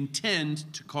they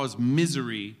intend to cause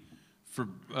misery for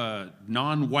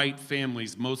non-white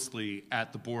families, mostly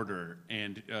at the border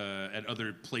and at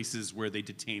other places where they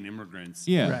detain immigrants.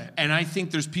 Yeah. Right. And I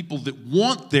think there's people that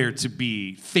want there to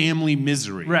be family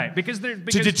misery. Right, because to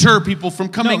deter people from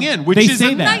coming in, which is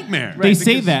a nightmare. They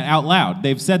say that out loud.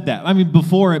 They've said that. I mean,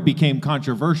 before it became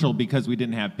controversial because we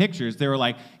didn't have pictures, they were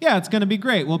like, yeah, it's going to be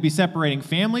great. We'll be separating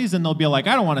families, and they'll be like,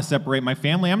 I don't want to separate my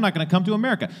family. I'm not going to come to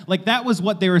America. Like, that was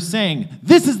what they were saying.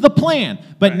 This is the plan.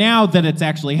 But now that it's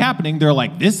actually happening, they're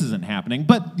like, this isn't happening.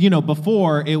 But,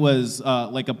 before it was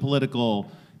like a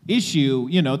political issue,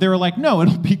 they were like, no,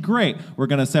 it'll be great. We're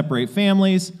going to separate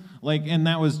families. Like, and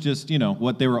that was just,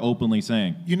 what they were openly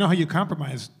saying. You know how you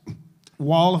compromise?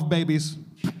 Wall of babies.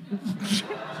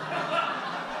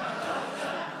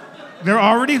 They're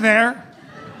already there.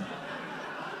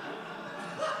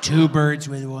 Two birds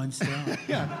with one stone.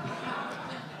 Yeah.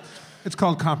 It's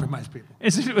called compromise, people.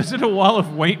 Is it a wall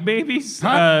of white babies?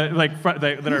 Huh?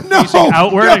 That are facing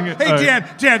outward? No. And, Hey,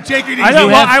 Dan, take it easy. I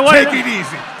know, Take it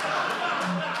easy.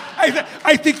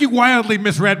 I think you wildly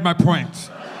misread my point.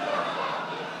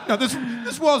 No,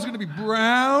 this wall is going to be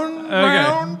brown.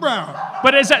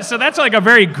 But so that's like a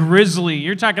very grisly.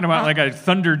 You're talking about like a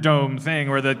Thunderdome thing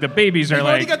where the babies are They've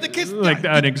like already got the kids.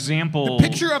 an example. The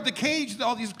picture of the cage that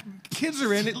all these kids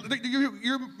are in.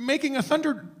 You're making a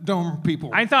Thunderdome, people.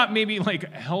 I thought maybe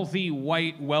like healthy,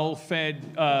 white,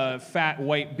 well-fed, fat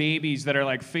white babies that are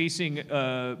like facing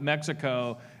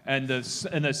Mexico, and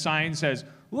the sign says,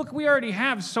 "Look, we already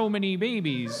have so many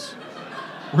babies."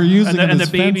 We're using and the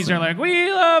as babies fencing. are like, "We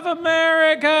love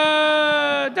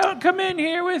America. Don't come in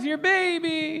here with your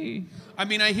baby." I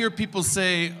mean, I hear people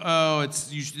say, "Oh,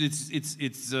 it's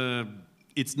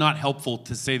not helpful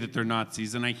to say that they're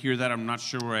Nazis," and I hear that. I'm not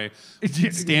sure where I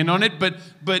stand on it, but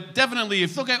definitely,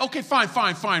 if okay,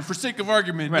 fine, for sake of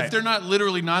argument, Right. if they're not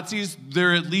literally Nazis,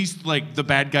 they're at least like the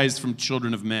bad guys from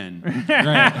Children of Men.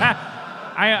 Right.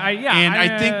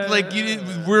 I think like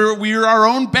we're our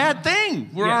own bad thing.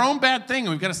 We're our own bad thing, and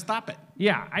we've got to stop it.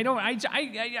 Yeah, I don't.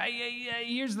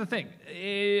 Here's the thing.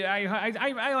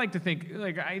 I like to think,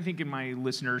 like, I think in my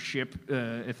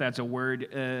listenership, if that's a word,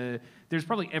 there's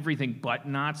probably everything but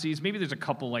Nazis. Maybe there's a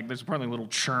couple, like, there's probably a little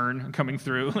churn coming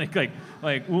through, like.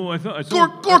 Well, I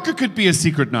thought Gorka could be a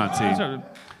secret Nazi.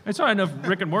 I saw enough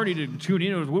Rick and Morty to tune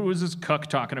in. What was this cuck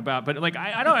talking about? But like,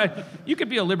 I don't. You could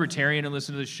be a libertarian and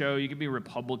listen to the show. You could be a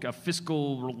Republican, a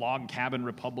fiscal log cabin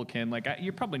Republican. Like,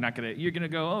 you're probably not gonna. You're gonna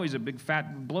go, oh, he's a big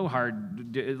fat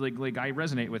blowhard. Like I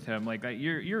resonate with him. Like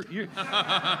you're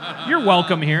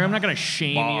welcome here. I'm not gonna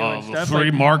shame you and stuff.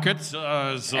 Free markets.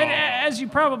 And as you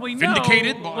probably know,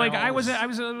 vindicated. Like I was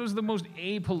the most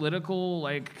apolitical,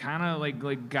 like kind of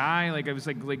like guy. Like I was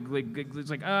like it's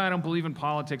like, oh, I don't believe in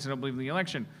politics. I don't believe in the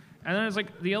election. And then it's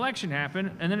like the election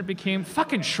happened, and then it became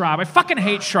fucking Schrab. I fucking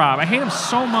hate Schrab. I hate him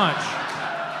so much.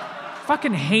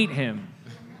 Fucking hate him.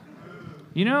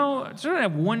 You know, sort of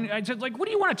have one. I said, like, what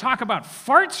do you want to talk about?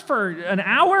 Farts for an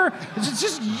hour? It's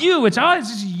just you. It's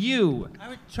just you. I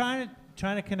was trying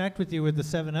to connect with you with the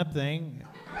 7-Up thing.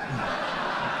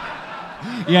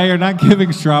 Yeah, you're not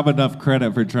giving Schrab enough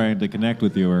credit for trying to connect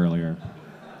with you earlier.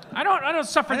 I don't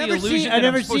suffer the illusion. I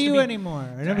never see you anymore.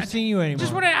 I never see you anymore.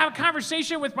 Just want to have a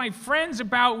conversation with my friends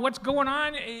about what's going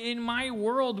on in my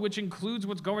world, which includes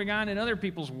what's going on in other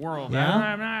people's world.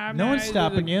 Yeah? No one's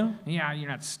stopping you. Yeah, you're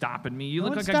not stopping me. You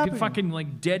look like a fucking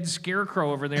like dead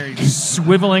scarecrow over there. He's just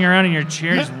swiveling around in your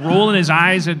chair, just rolling his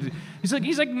eyes, and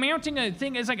he's like mounting a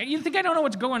thing. It's like, you think I don't know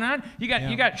what's going on? You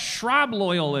got Schrab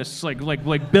loyalists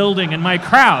like building in my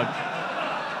crowd.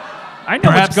 I know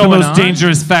Perhaps what's going the most on.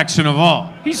 dangerous faction of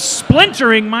all. He's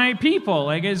splintering my people.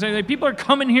 Like people are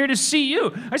coming here to see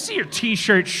you. I see your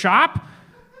T-shirt shop.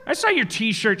 I saw your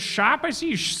T-shirt shop. I see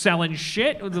you selling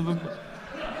shit.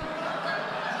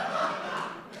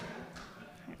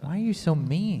 Why are you so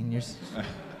mean? You're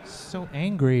so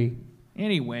angry.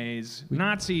 Anyways,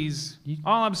 Nazis.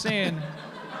 All I'm saying.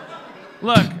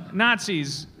 Look,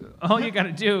 Nazis. All you got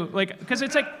to do, like, because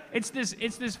it's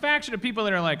this faction of people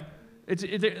that are like. It's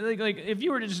like if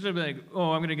you were to just be like,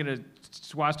 oh, I'm gonna get a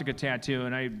swastika tattoo,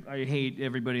 and I hate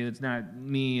everybody that's not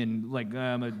me, and like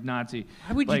I'm a Nazi.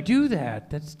 Why would you do that?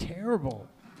 That's terrible.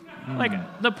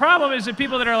 Like the problem is that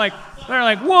people that are like,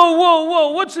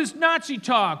 whoa, what's this Nazi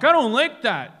talk? I don't like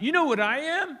that. You know what I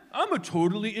am? I'm a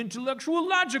totally intellectual,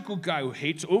 logical guy who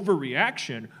hates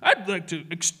overreaction. I'd like to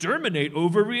exterminate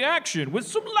overreaction with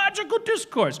some logical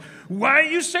discourse. Why are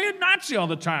you saying Nazi all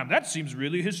the time? That seems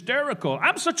really hysterical.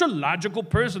 I'm such a logical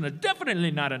person. I'm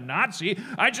definitely not a Nazi.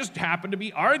 I just happen to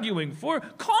be arguing for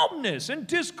calmness and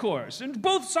discourse and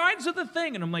both sides of the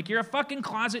thing. And I'm like, you're a fucking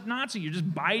closet Nazi. You're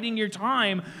just biding your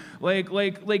time.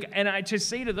 And I just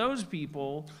say to those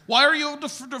people, why are you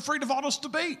afraid of honest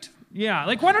debate? Yeah,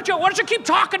 like why don't you keep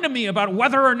talking to me about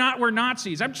whether or not we're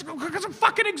Nazis? Because I'm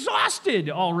fucking exhausted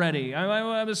already.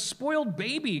 I'm a spoiled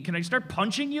baby. Can I start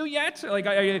punching you yet?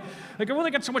 I've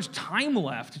only got so much time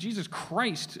left. Jesus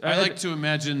Christ. I like to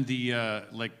imagine the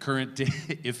current day.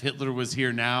 If Hitler was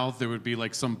here now, there would be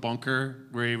like some bunker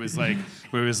where he was like,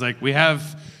 we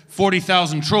have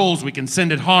 40,000 trolls. We can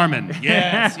send it Harmon.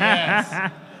 Yes.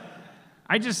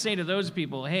 I just say to those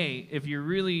people, hey, if you're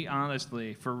really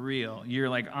honestly, for real, you're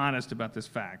like honest about this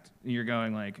fact, you're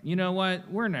going like, you know what,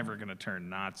 we're never going to turn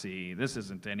Nazi. This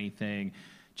isn't anything.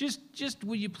 Just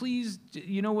would you please,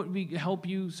 you know what would help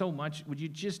you so much? Would you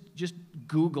just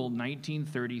Google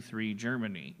 1933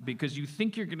 Germany? Because you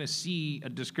think you're going to see a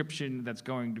description that's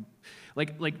going to,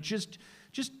 just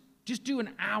do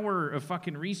an hour of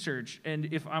fucking research, and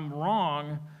if I'm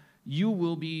wrong, you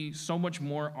will be so much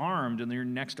more armed in your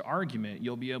next argument.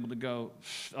 You'll be able to go,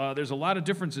 there's a lot of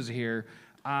differences here,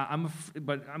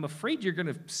 but I'm afraid you're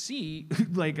going to see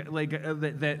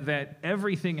that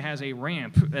everything has a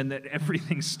ramp and that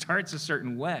everything starts a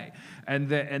certain way, and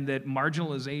that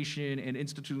marginalization and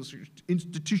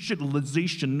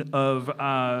institutionalization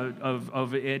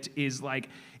of it is like,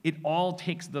 it all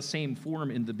takes the same form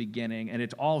in the beginning, and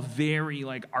it's all very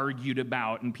like argued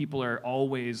about, and people are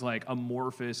always like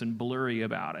amorphous and blurry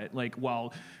about it. Like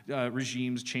while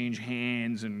regimes change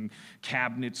hands and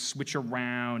cabinets switch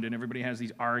around, and everybody has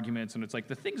these arguments, and it's like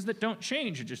the things that don't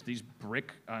change are just these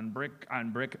brick on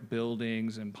brick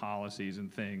buildings and policies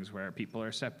and things where people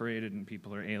are separated and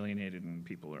people are alienated and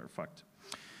people are fucked.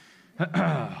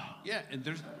 Yeah, and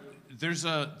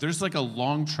there's like a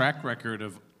long track record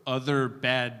of other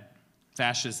bad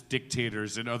fascist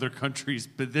dictators in other countries,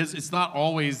 but it's not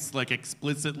always like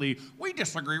explicitly, we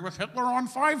disagree with Hitler on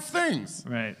 5 things.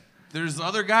 Right. There's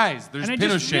other guys. There's and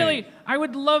Pinochet.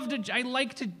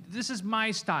 This is my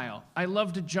style. I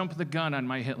love to jump the gun on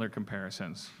my Hitler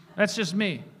comparisons. That's just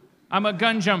me. I'm a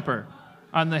gun jumper.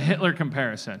 On the Hitler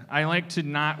comparison, I like to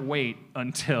not wait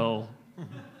until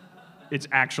it's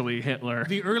actually Hitler.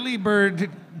 The early bird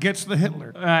gets the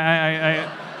Hitler.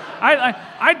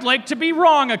 I'd like to be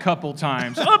wrong a couple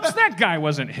times. Oops, that guy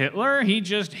wasn't Hitler. He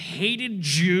just hated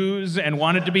Jews and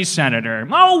wanted to be senator.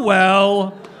 Oh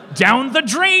well, down the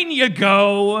drain you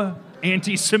go.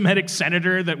 Anti-Semitic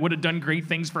senator that would have done great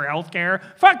things for healthcare.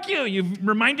 Fuck you. You've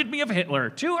reminded me of Hitler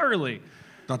too early.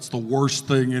 That's the worst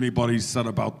thing anybody's said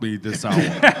about me this hour.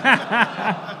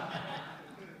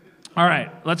 All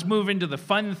right, let's move into the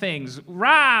fun things.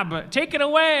 Rob, take it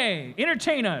away.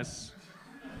 Entertain us.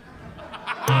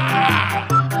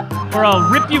 Or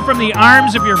I'll rip you from the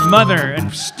arms of your mother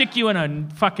and stick you in a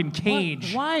fucking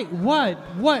cage. Why?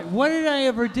 What did I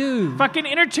ever do? Fucking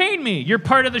entertain me. You're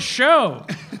part of the show.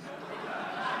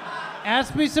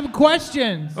 Ask me some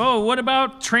questions. Oh, what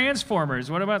about Transformers?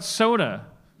 What about soda?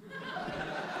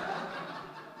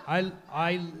 I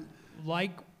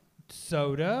like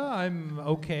soda. I'm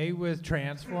okay with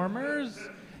Transformers.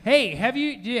 Hey, have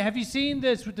you seen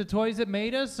this with the Toys That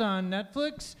Made Us on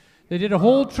Netflix? They did a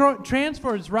whole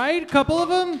Transformers, right? A couple of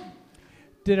them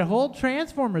did a whole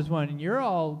Transformers one, and you're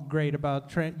all great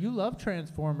about you love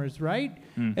Transformers, right?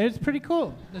 And it's pretty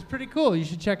cool. It's pretty cool. You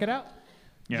should check it out.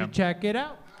 Yeah. You should check it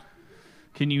out.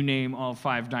 Can you name all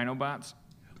 5 Dinobots?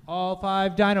 All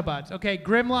 5 Dinobots. Okay,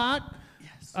 Grimlock.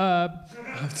 I'm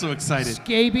so excited.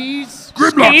 Scabies.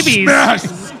 Grimlock smash!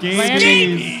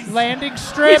 Landing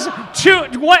strip.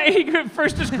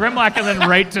 First is Grimlock and then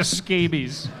right to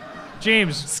Scabies.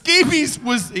 James. Scabies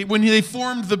was, when they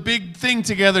formed the big thing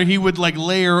together, he would like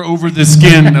layer over the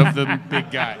skin of the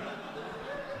big guy.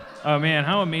 Oh man,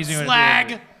 how amazing would it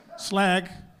be? Slag.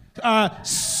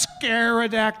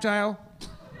 Scarodactyl.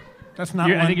 That's not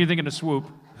one. I think you're thinking of Swoop.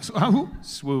 Who?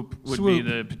 Swoop would Swoop. be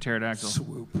the pterodactyl.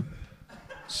 Swoop.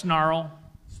 Snarl.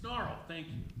 Snarl, thank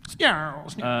you. Snarl.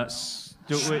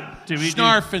 Did we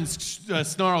Snarf and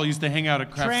Snarl used to hang out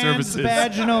at craft services.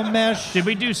 Transvaginal mesh. Did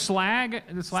we do Slag?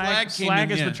 The Slag came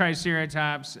in, is yeah. the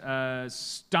Triceratops.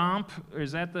 Stomp, or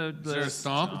is that the Is there a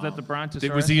Stomp? Is that the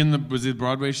Brontosaurus? Was he the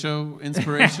Broadway show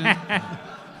inspiration?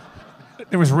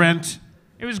 There was Rent.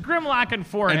 It was Grimlock and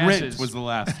 4 and S's. Rent was the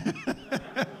last.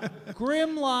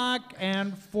 Grimlock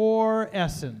and 4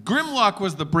 Essence. Grimlock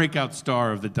was the breakout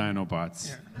star of the Dinobots.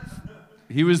 Yeah.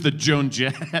 He was the Joan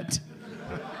Jett.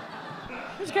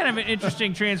 He's kind of an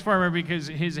interesting Transformer because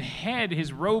his head,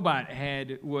 his robot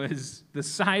head, was the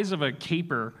size of a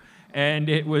caper, and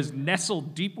it was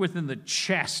nestled deep within the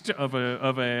chest of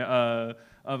a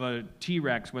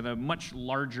T-Rex with a much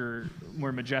larger,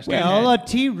 more majestic head. Well, a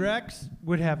T-Rex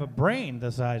would have a brain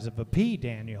the size of a pea,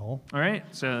 Daniel. All right,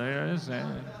 so there it is.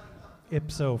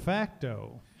 Ipso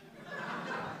facto.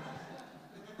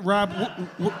 Rob,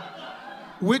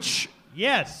 which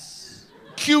Yes.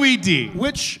 QED.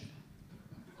 which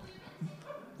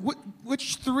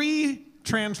 3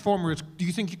 Transformers do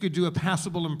you think you could do a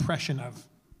passable impression of?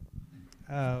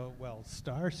 Well,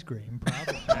 Starscream,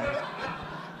 probably.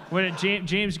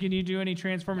 James, can you do any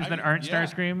Transformers that aren't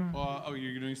Starscream?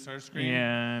 You're doing Starscream?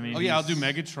 Yeah, I mean. I'll do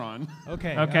Megatron.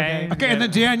 Okay. Okay. Okay, and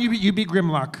then Dan, you be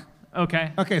Grimlock.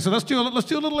 Okay. Okay, so let's do a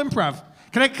little improv.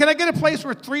 Can I get a place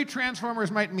where 3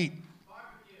 Transformers might meet?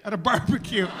 At a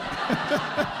barbecue.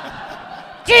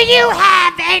 Do you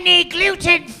have any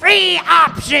gluten-free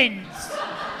options?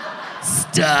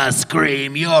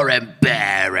 Starscream, you're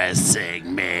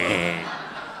embarrassing me.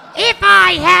 If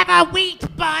I have a wheat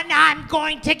bun, I'm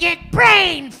going to get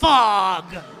brain fog.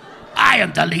 I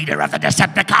am the leader of the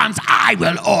Decepticons. I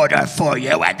will order for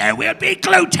you and there will be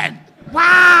gluten.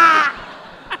 Wow!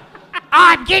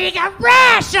 I'm getting a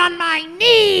rash on my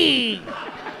knee.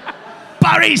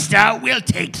 Barista will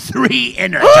take 3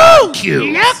 inner Ooh,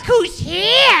 cubes. look who's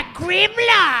here,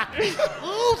 Grimlock.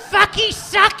 Ooh, fucky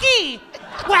sucky.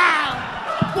 Wow,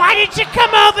 why did you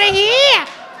come over here?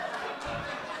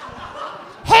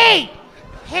 Hey,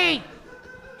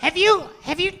 have you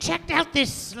checked out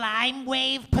this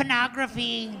Slimewave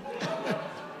Pornography?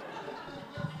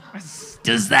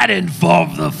 Does that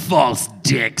involve the false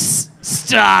dicks,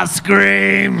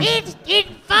 Starscream? It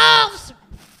involves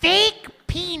fake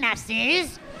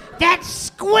penises that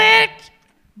squirt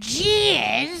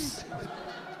jizz.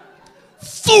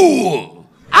 Fool!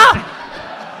 Oh,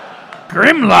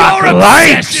 Grimlock Your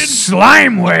likes obsession-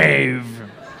 Slimewave.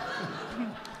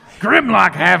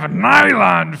 Grimlock have a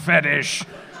nylon fetish.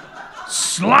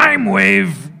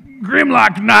 Slimewave,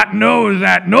 Grimlock not know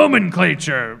that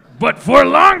nomenclature. But for a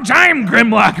long time,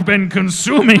 Grimlock been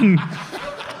consuming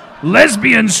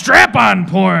lesbian strap-on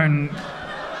porn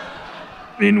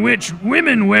in which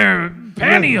women wear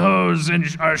pantyhose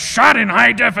and are shot in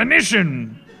high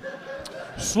definition.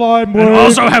 Slimewave. And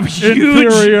also have huge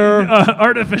inferior.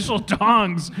 artificial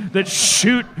tongs that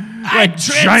shoot like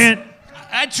giant.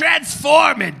 I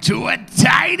transform into a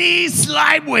tiny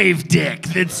Slimewave dick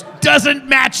that doesn't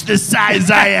match the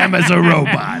size I am as a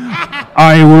robot.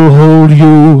 I will hold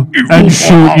you and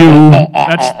shoot you.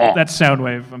 That's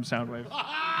Soundwave. I'm Soundwave.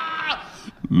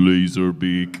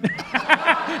 Laserbeak.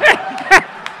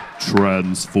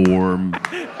 Transform.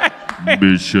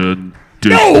 Mission.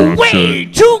 No way!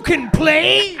 Two can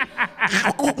play!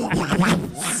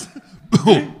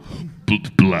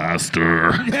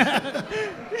 Blaster.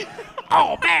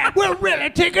 Oh man, we're really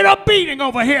taking a beating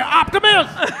over here, Optimus!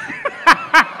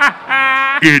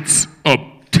 It's a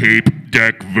tape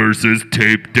deck versus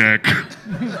tape deck.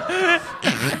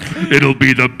 It'll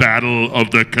be the battle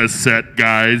of the cassette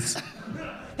guys.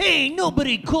 Hey,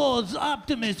 nobody calls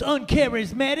Optimus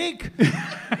uncharismatic.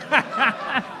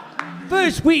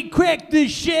 First we crack the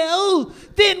shell,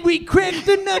 then we crack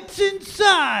the nuts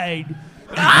inside.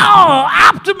 Oh,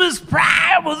 Optimus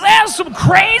Prime! Well, there's some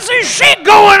crazy shit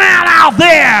going on out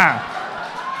there!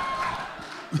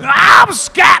 I'm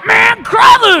Scatman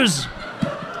Crothers!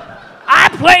 I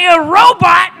play a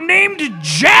robot named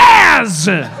Jazz!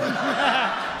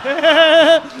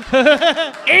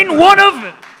 In one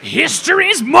of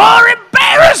history's more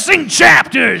embarrassing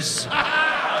chapters!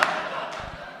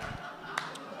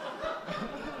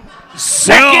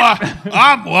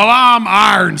 I'm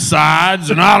Ironsides,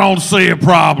 and I don't see a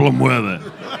problem with it.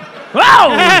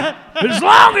 Oh, as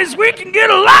long as we can get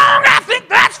along, I think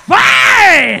that's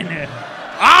fine.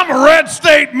 I'm a Red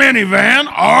State minivan,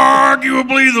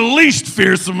 arguably the least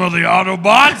fearsome of the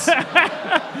Autobots. And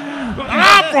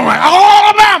I'm from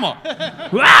Alabama.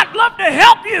 Well, I'd love to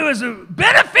help you as a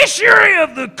beneficiary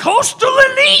of the coastal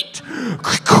elite.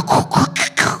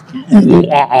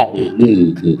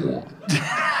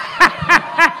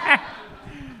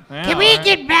 Can we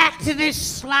get back to this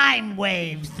slime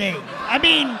wave thing? I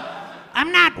mean,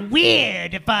 I'm not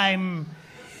weird if I'm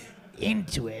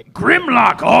into it.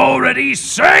 Grimlock already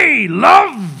say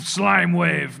love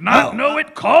Slimewave, not know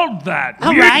it called that.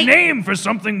 All Weird right. name for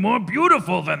something more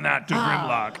beautiful than that to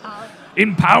Grimlock.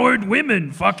 Empowered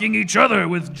women fucking each other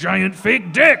with giant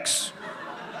fake dicks.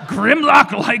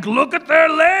 Grimlock like look at their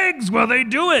legs while they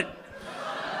do it.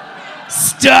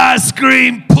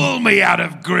 Starscream, pull me out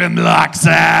of Grimlock's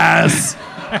ass.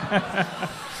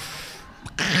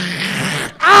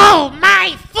 Oh,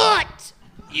 my foot!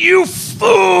 You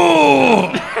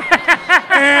fool!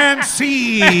 And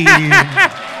scene.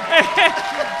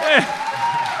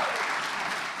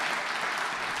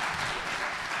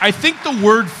 I think the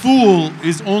word fool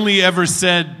is only ever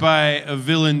said by a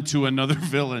villain to another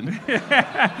villain.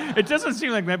 It doesn't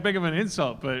seem like that big of an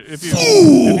insult, but if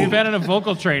you've had enough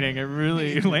vocal training, it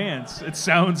really lands. It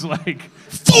sounds like...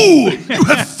 Fool! You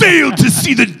have failed to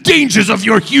see the dangers of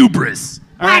your hubris.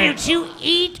 Why don't you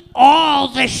eat all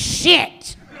the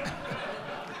shit?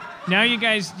 Now you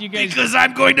guys... Because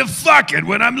I'm going to fuck it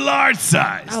when I'm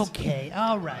large-sized. Okay,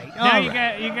 all right. Now you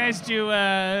guys do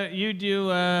you do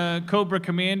Cobra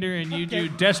Commander and you do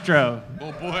Destro.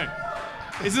 Oh boy,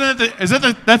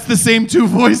 that's the same two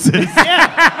voices?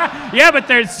 Yeah, but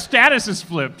their status is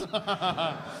flipped.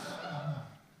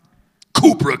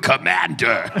 Cobra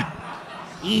Commander.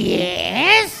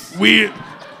 Yes? We're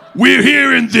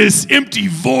here in this empty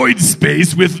void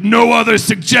space with no other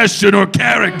suggestion or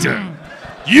character.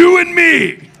 You and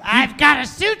me. I've got a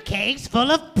suitcase full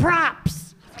of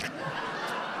props.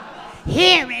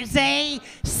 Here is a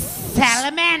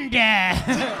salamander.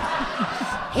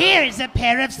 Here is a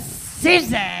pair of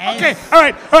scissors. Okay, all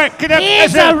right.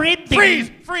 Here's a ribbon.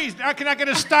 Freeze. Now can I get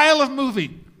a style of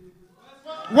movie?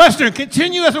 Western.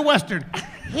 Continue as a Western.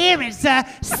 Here is a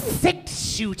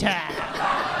six-shooter.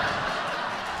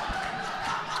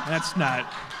 That's all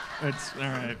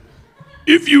right.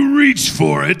 If you reach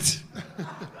for it,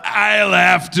 I'll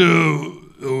have to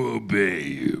obey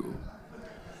you.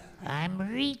 I'm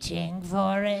reaching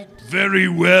for it. Very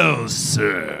well,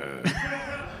 sir.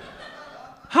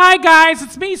 Hi guys,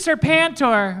 it's me,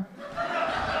 Serpentor.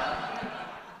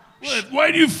 What? Why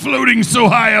are you floating so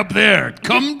high up there?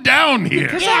 Come down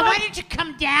here. Yeah, why don't you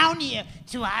come down here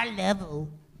to our level?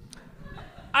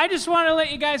 I just want to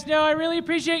let you guys know I really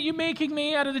appreciate you making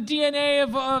me out of the DNA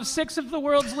of 6 of the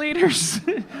world's leaders.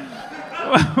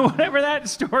 Whatever that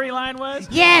storyline was.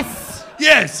 Yes.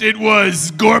 Yes, it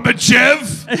was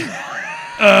Gorbachev,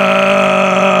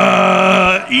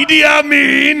 Idi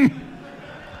Amin.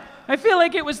 I feel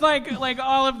like it was like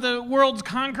all of the world's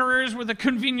conquerors with a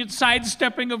convenient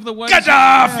sidestepping of the ones.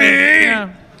 Gaddafi!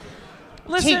 Yeah.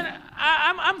 Listen,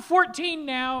 I'm 14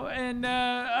 now, and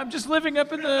I'm just living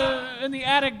up in the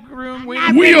attic room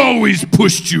waiting. We always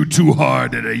pushed you too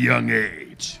hard at a young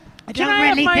age. I Can don't I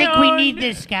have really my think we own- need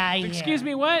this guy Excuse here.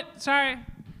 me, what? Sorry.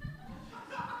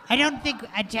 I don't think,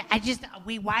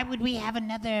 why would we have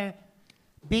another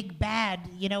big bad?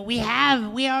 You know, we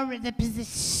already, the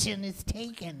position is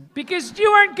taken. Because you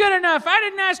weren't good enough. I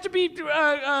didn't ask to be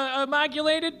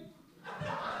emogulated.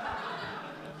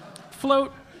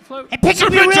 Float. Hey, pick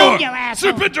up your room, you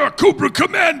asshole. Serpentor, Cobra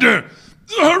Commander,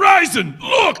 the horizon,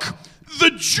 look!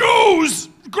 The Joe's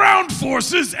ground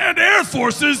forces and air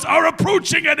forces are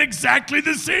approaching at exactly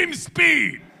the same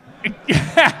speed.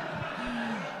 Yee-haw!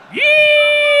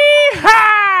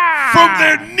 From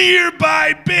their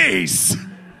nearby base.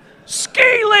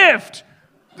 Ski lift!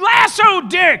 Lasso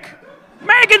dick!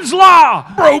 Megan's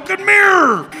Law! Broken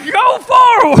mirror! Go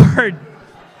forward!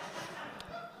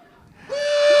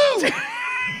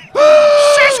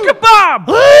 Shish kebab!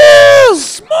 Woo!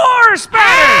 S'more spatter!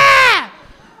 Ah!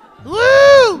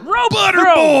 Woo! Rope Butter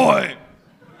throw! boy!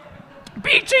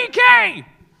 BTK!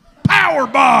 Power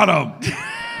bottom!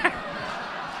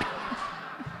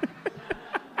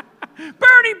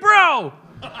 Bernie bro!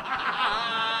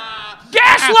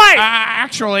 Gaslight!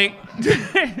 Actually,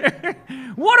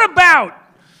 What about?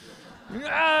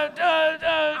 what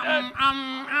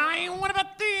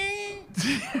about the?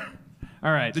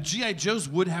 All right. The G.I. Joes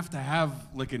would have to have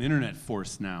like an internet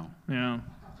force now. Yeah.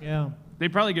 Yeah. They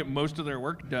probably get most of their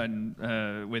work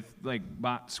done with like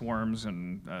bot swarms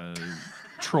and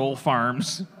troll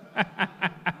farms.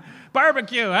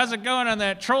 Barbecue, how's it going on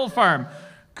that troll farm?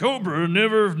 Cobra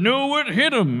never know what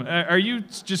hit him. Are you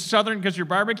just Southern because you're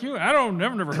barbecue? I've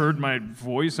never heard my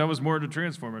voice. I was more into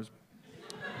Transformers.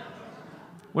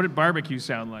 What did barbecue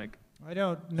sound like? I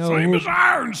don't know. Same as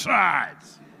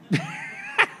Ironsides.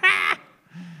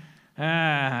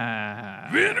 Ah.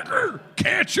 Vinegar,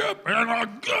 ketchup, and a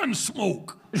gun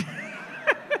smoke.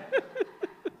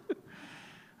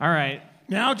 All right.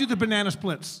 Now do the banana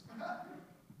splits.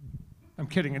 I'm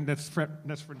kidding, and that's for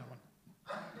no one.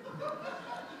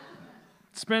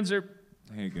 Spencer.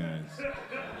 Hey guys.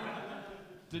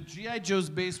 The G.I. Joe's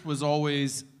base was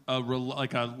always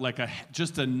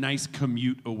just a nice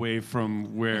commute away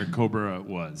from where Cobra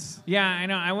was. Yeah, I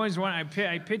know. I always want.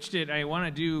 I pitched it. I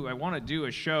want to do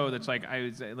a show that's like I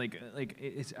was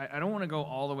it's. I don't want to go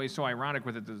all the way so ironic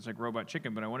with it that it's like Robot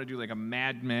Chicken, but I want to do like a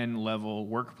Mad Men level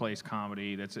workplace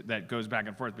comedy that goes back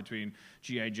and forth between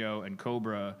G.I. Joe and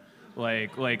Cobra,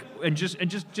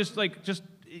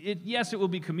 yes, it will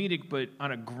be comedic, but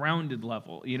on a grounded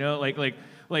level. You know, like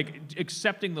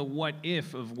accepting the what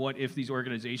if these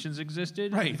organizations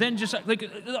existed. Right. Then just like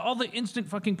all the instant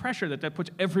fucking pressure that puts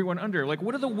everyone under. Like,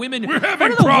 what are the women? We're having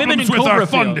what do the women problems in with Cobra our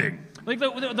feel? funding. Like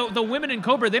the women in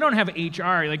Cobra, they don't have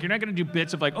HR. Like, you're not going to do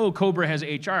bits of like, oh, Cobra has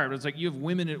HR. But it's like you have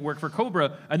women that work for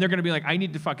Cobra, and they're going to be like, I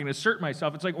need to fucking assert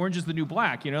myself. It's like Orange is the New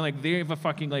Black. You know, like they have a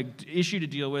fucking like issue to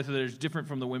deal with that is different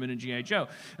from the women in G.I. Joe.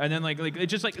 And then like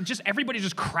it's just everybody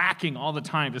just cracking all the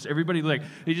time. Just everybody like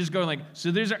they just go like,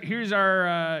 so here's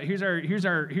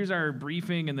our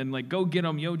briefing, and then like go get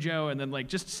them, Yojo, and then like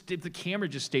the camera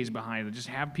just stays behind, and just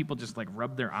have people just like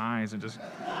rub their eyes and just,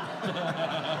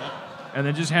 and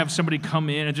then just have somebody come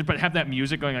in and just but have that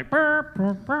music going like.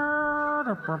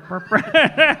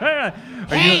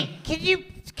 Hey,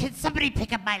 can somebody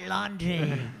pick up my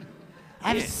laundry?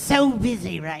 I'm so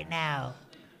busy right now.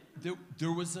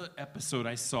 There was an episode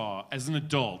I saw as an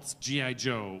adult, G.I.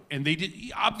 Joe, and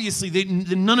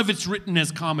none of it's written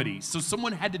as comedy. So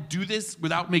someone had to do this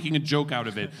without making a joke out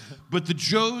of it. But the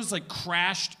Joes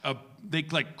crash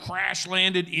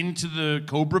landed into the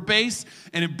Cobra base,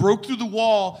 and it broke through the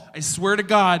wall, I swear to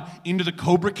God, into the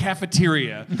Cobra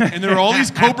cafeteria. And there were all these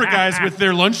Cobra guys with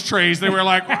their lunch trays. They were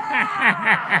like,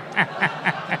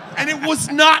 and it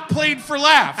was not played for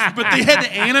laughs, but they had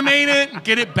to animate it and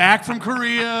get it back from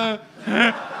Korea.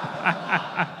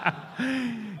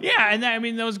 Yeah, and I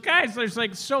mean those guys. There's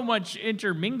like so much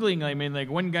intermingling. I mean, like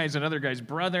one guy's another guy's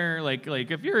brother. Like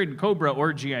if you're in Cobra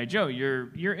or GI Joe,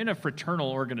 you're in a fraternal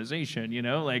organization. You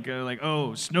know,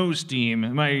 oh, Snow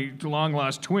Steam, my long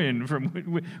lost twin from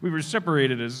we were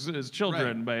separated as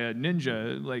children by a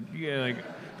ninja.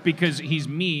 Because he's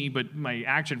me, but my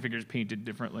action figure's painted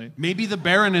differently. Maybe the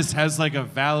Baroness has like a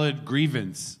valid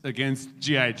grievance against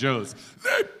G.I. Joes.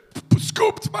 They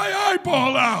scooped my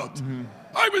eyeball out. Mm-hmm.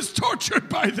 I was tortured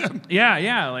by them.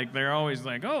 Yeah, like they're always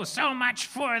like, oh, so much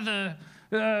for the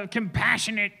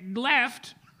compassionate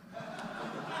left.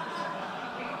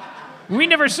 We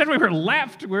never said we were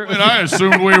left. And I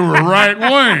assumed we were right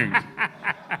wing.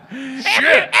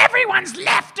 Shit. Everyone's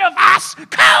left of us,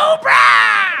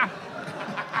 Cobra!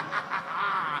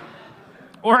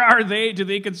 Or are they? Do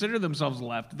they consider themselves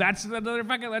left? That's another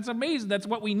fucking. That's amazing. That's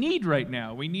what we need right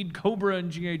now. We need Cobra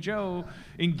and G.I. Joe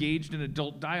engaged in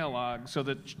adult dialogue, so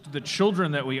that the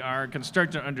children that we are can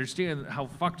start to understand how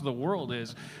fucked the world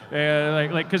is.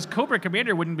 Because Cobra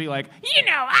Commander wouldn't be like,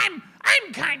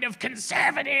 I'm kind of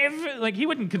conservative. Like he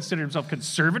wouldn't consider himself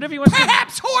conservative. He was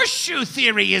Perhaps horseshoe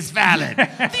theory is valid.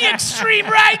 The extreme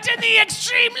right and the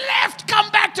extreme left come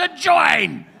back to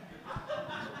join.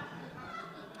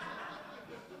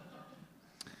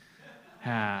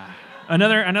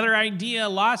 Another idea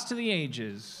lost to the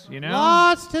ages,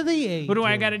 Lost to the ages. What do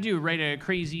I got to do? Write a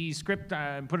crazy script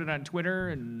and put it on Twitter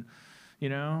and,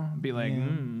 be like,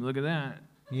 look at that.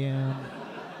 Yeah.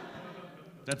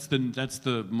 That's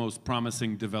the most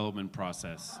promising development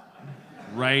process.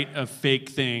 Write a fake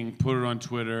thing, put it on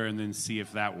Twitter, and then see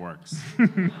if that works. You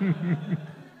like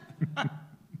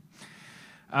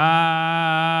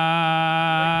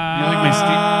my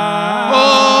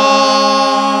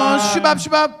Oh, shabab,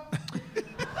 shabab.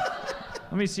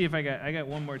 Let me see if I got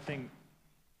one more thing.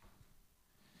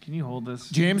 Can you hold this?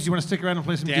 James, you want to stick around and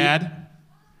play some Dad?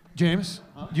 James,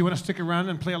 do you want to stick around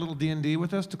and play a little D&D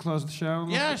with us to close the show?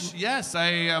 Yes, I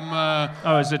am.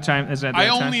 Oh, is it time? Is that? I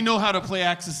time? only know how to play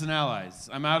Axis and Allies.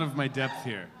 I'm out of my depth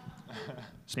here.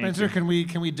 Spencer, can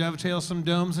we dovetail some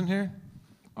domes in here?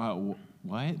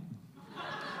 What?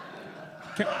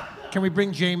 Can we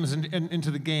bring James into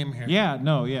the game here?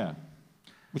 Yeah.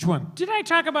 Which one? Did I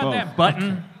talk about Both. that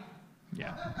button? Okay.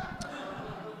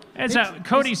 Yeah.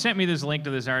 Cody sent me this link to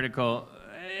this article.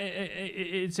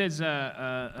 It says,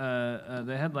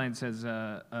 the headline says,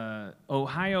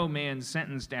 Ohio man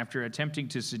sentenced after attempting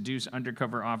to seduce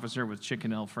undercover officer with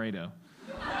chicken Alfredo.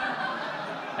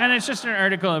 And it's just an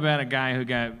article about a guy who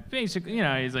got basically,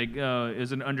 he's like,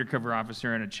 is an undercover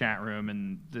officer in a chat room,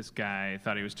 and this guy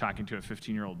thought he was talking to a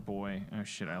 15-year-old boy. Oh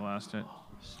shit, I lost it.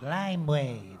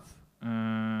 Slimewave.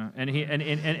 And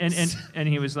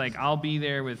he was like, I'll be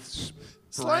there with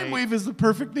Slimewave is the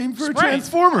perfect name for a Sprite.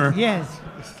 Transformer. Yes.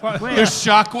 There's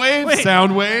Shockwave,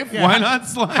 Soundwave. Yeah. Why not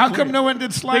Slimewave? How come no one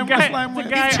did slime with The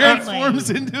guy He transforms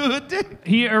into a dick.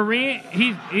 Wait,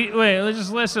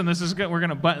 just listen. This is good. We're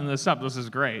gonna button this up. This is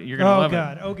great. You're gonna love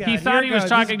it. Oh God. He thought he was Here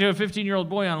talking to a 15-year-old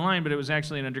boy online, but it was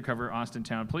actually an undercover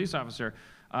Austintown police officer.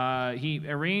 He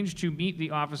arranged to meet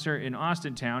the officer in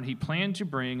Austintown. He planned to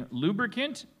bring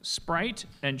lubricant, Sprite,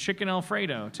 and chicken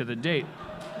Alfredo to the date.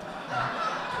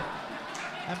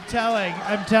 I'm telling.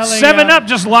 7-Up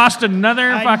just lost another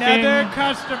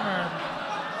customer.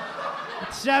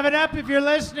 7-Up, if you're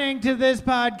listening to this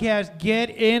podcast, get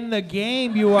in the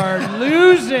game. You are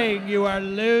losing.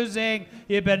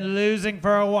 You've been losing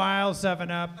for a while,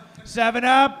 7-Up.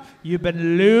 7-Up, you've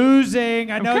been losing.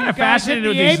 I know you guys hit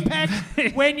the apex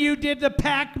when you did the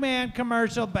Pac-Man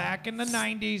commercial back in the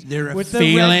 90s. They're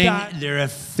a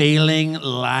failing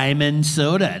lime and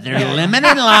soda. They're lemon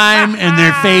and lime, and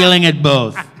they're failing at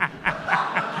both.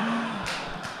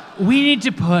 We need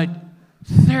to put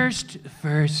thirst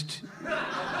first.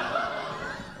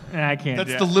 I can't.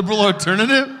 That's the liberal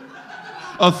alternative?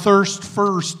 A thirst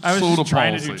first I was soda just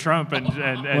trying policy. to do Trump and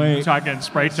talking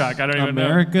Sprite talk. I don't even know.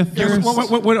 America thirst?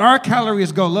 When our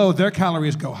calories go low, their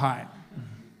calories go high.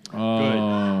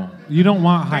 Oh. You don't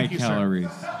want high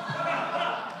calories.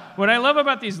 What I love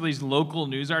about these local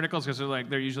news articles, because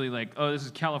they're usually like, oh, this is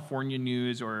California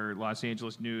news or Los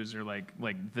Angeles news or like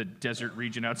the desert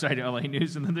region outside LA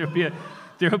news, and then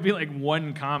there'll be like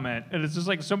one comment, and it's just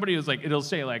like somebody who's like, it'll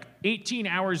say like 18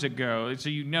 hours ago, so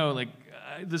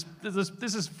this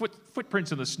is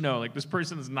footprints in the snow. Like this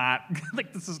person is not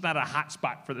like this is not a hot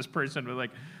spot for this person. But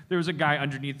like there was a guy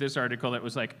underneath this article that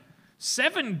was like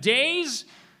 7 days.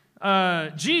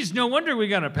 Geez, no wonder we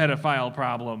got a pedophile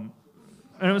problem.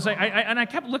 And it was like I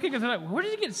kept looking at it like, where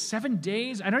did he get 7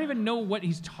 days? I don't even know what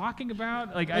he's talking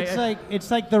about. Like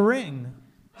it's like The Ring.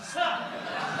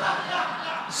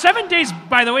 7 days,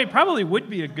 by the way, probably would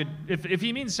be a good if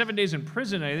he means 7 days in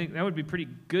prison. I think that would be pretty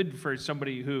good for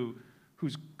somebody whose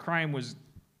crime was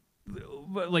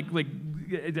like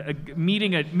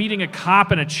meeting a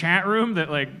cop in a chat room that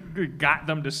like got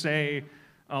them to say,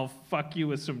 "I'll fuck you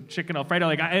with some chicken Alfredo."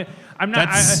 Like I'm not.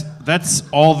 That's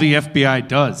all the FBI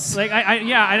does. Like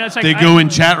it's like they go in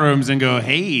chat rooms and go,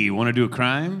 "Hey, you want to do a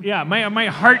crime?" Yeah, my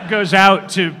heart goes out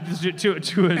to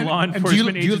law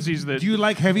enforcement agencies that. Do you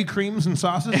like heavy creams and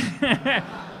sauces?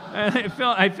 I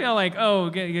feel like,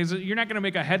 you're not going to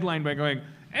make a headline by going,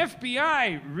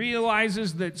 FBI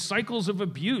realizes that cycles of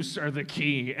abuse are the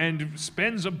key and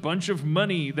spends a bunch of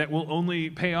money that will only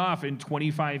pay off in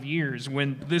 25 years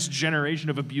when this generation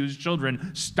of abused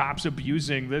children stops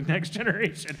abusing the next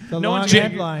generation. It's a long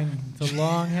headline.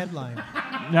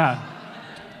 Yeah.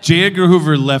 J. Edgar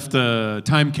Hoover left a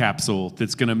time capsule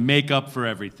that's going to make up for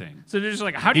everything. So they're just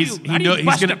like, how do you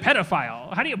bust a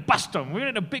pedophile? How do you bust them? We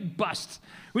need a big bust.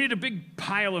 We need a big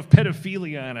pile of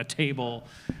pedophilia on a table.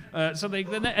 So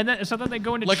then they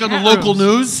go into like on chat the local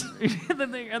rooms. news. and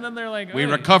then they're like, We "Hey,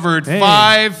 recovered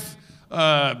 5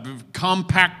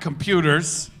 compact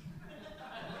computers.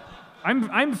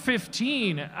 I'm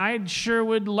 15. I sure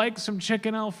would like some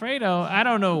chicken Alfredo. I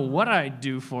don't know what I'd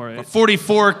do for it.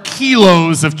 44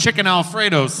 kilos of chicken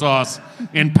Alfredo sauce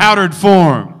in powdered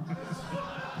form.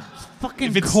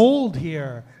 Fucking cold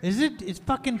here. Is it? It's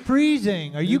fucking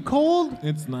freezing. Are you cold?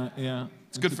 It's not, yeah.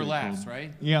 It's good for laughs,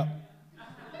 right? Yeah.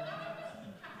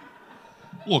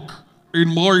 Look,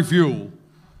 in my view,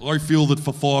 I feel that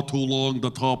for far too long the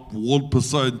top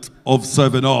 1% of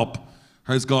 7-Up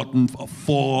has gotten a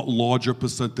far larger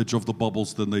percentage of the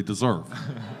bubbles than they deserve.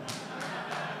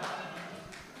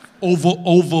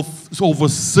 Over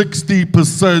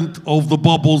 60% of the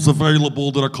bubbles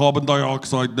available that are carbon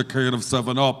dioxide in the can of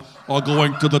 7-Up are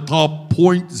going to the top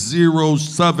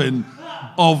 0.07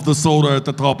 of the soda at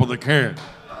the top of the can.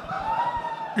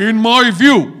 In my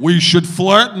view, we should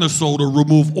flatten the soda,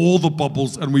 remove all the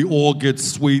bubbles, and we all get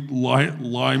sweet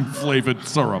lime-flavored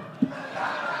syrup.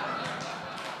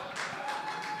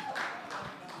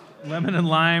 Lemon and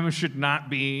lime should not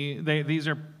be. These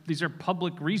are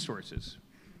public resources.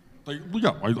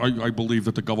 I believe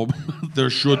that the government, there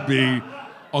should be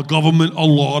a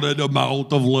government-allotted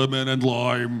amount of lemon and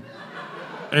lime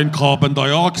and carbon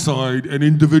dioxide, and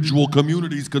individual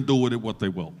communities can do with it what they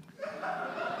will.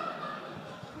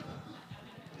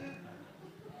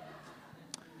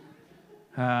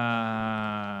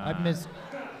 I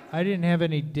didn't have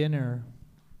any dinner.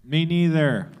 Me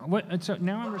neither. What? So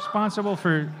now I'm responsible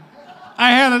for.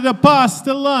 I had a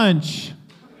pasta lunch.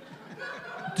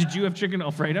 Did you have chicken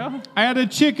Alfredo? I had a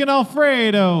chicken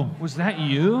Alfredo. Was that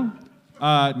you?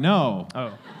 No.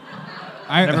 Oh.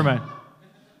 Never mind.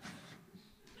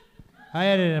 I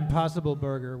had an Impossible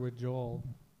Burger with Joel.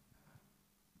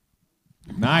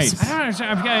 Nice. I don't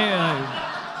understand.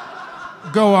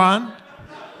 Go on.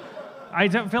 I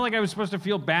don't feel like I was supposed to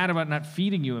feel bad about not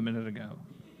feeding you a minute ago.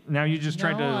 Now you just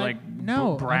tried to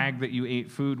brag that you ate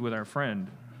food with our friend.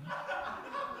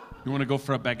 You want to go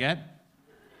for a baguette?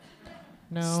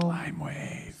 No.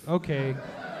 Slimewave. Okay.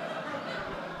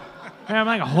 I'm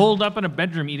like holed up in a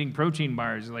bedroom eating protein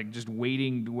bars, like just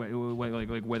waiting,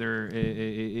 like whether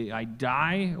I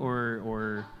die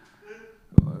or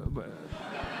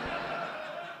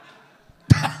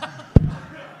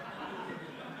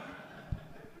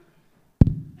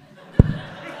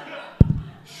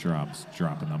Schrab's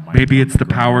dropping the mic. Maybe it's the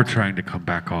power trying to come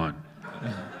back on.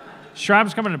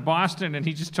 Schrab's coming to Boston, and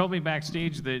he just told me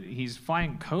backstage that he's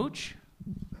flying coach.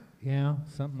 Yeah,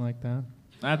 something like that.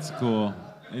 That's cool.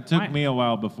 It took me a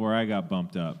while before I got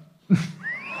bumped up.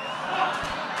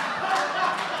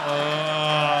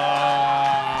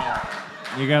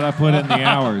 You gotta put in the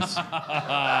hours.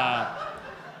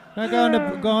 I'm going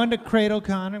to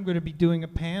CradleCon. I'm going to be doing a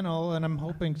panel, and I'm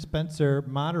hoping Spencer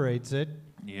moderates it.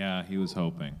 Yeah, he was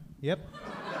hoping. Yep.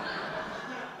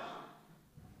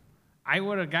 I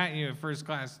would have gotten you a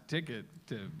first-class ticket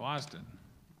to Boston.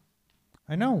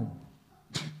 I know.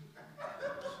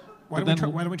 Why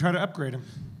don't we try to upgrade him?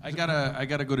 I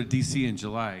gotta go to DC in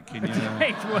July. Can you?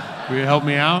 Hey, Will you help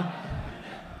me out?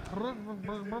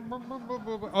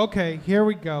 Okay, here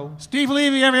we go. Steve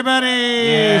Levy, everybody!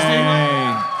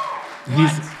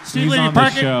 He's Levy, on the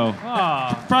show.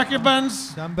 Park your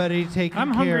buns. Somebody taking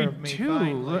I'm care hungry of me. too.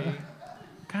 Finally.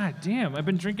 God damn, I've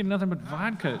been drinking nothing but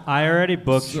vodka. I already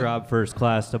booked Schrab first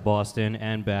class to Boston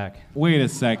and back. Wait a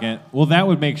second. Well, that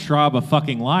would make Schrab a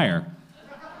fucking liar.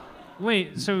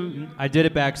 Wait, so I did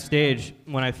it backstage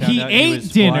when I found He out ate he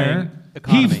was dinner. flying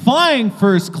economy. He's flying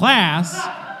first class.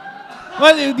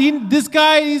 Well, this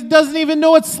guy doesn't even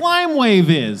know what Slimewave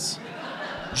is.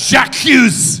 Jacques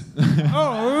Hughes.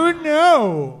 Oh,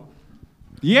 no.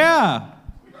 Yeah.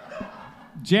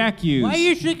 Jack Hughes. Why are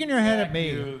you shaking your head at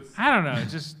me? I don't know,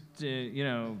 just you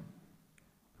know.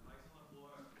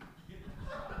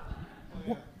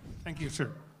 Thank you,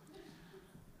 sir.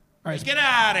 All right, get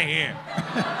out of here.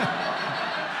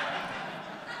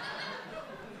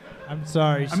 I'm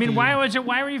sorry, I mean, Steve.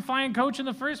 why were you flying coach in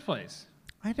the first place?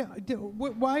 I don't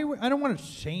want to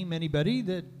shame anybody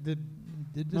that did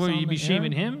this. Well, on you'd be the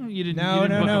shaming air. him? You didn't. No, you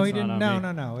didn't book him? he didn't. on No,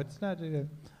 me. no. It's not.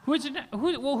 Who is it?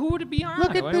 Who would it be on?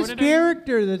 Look at What this would it be?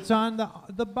 character that's on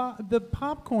the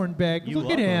popcorn bag. You Look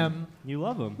love at him. You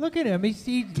love him. Look at him.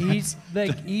 He's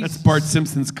That's Bart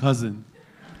Simpson's cousin.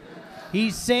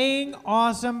 He's saying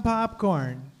awesome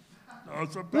popcorn.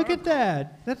 Look at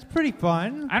that. That's pretty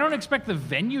fun. I don't expect the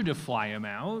venue to fly him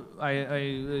out.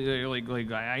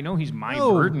 I know he's my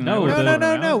No, burden. no, I would no, put no, him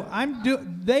no, out. no.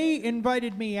 They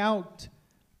invited me out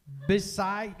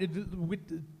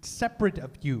separate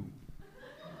of you.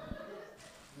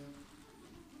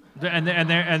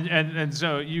 And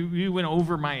so you went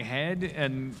over my head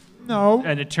and No.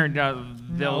 and it turned out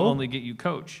they'll No. only get you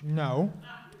coach. No.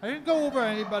 I didn't go over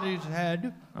anybody's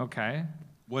head. Okay.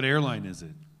 What airline is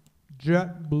it?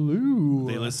 JetBlue.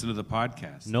 They listen to the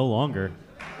podcast. No longer.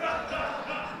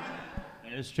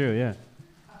 It's true, yeah.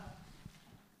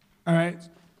 All right.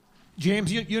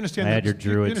 James, you understand, I had your you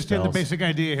druid understand the spells. basic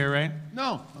idea here, right?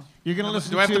 No. You're going to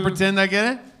listen Do I have to pretend I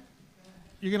get it?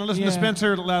 You're going to listen to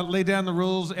Spencer lay down the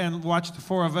rules and watch the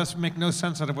four of us make no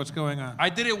sense out of what's going on. I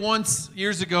did it once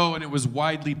years ago, and it was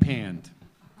widely panned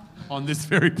on this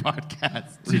very podcast.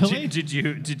 Really? Did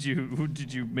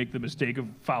you make the mistake of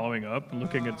following up and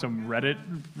looking at some Reddit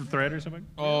thread or something?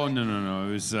 Oh no!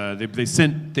 It was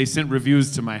they sent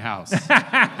reviews to my house.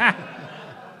 That's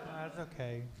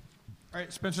okay. All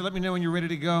right, Spencer, let me know when you're ready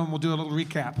to go, and we'll do a little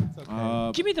recap.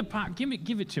 Okay. Give me the pot. Give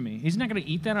it to me. He's not gonna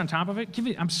eat that on top of it. Give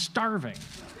it. I'm starving.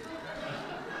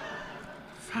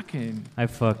 Fucking. I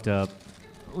fucked up.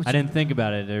 I didn't think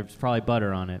about it. There's probably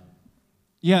butter on it.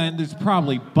 Yeah, and there's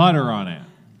probably butter on it.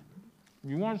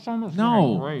 You want some? It's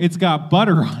No, great. it's got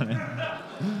butter on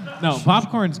it. No,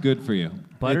 popcorn's good for you.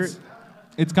 Butter?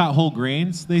 It's got whole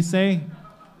grains, they say,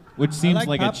 which seems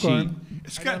like a cheat.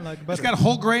 It's got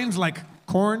whole grains like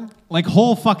corn. Like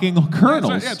whole fucking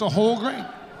kernels. Yeah, it's a whole grain.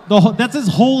 That's as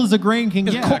whole as a grain can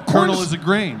get. Kernel is a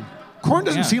grain. Corn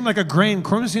doesn't Yeah. seem like a grain.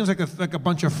 Corn seems like a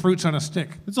bunch of fruits on a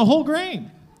stick. It's a whole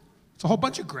grain. It's a whole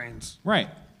bunch of grains. Right.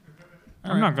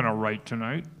 I'm not gonna write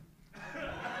tonight.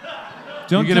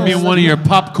 You're gonna be in one of your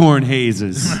popcorn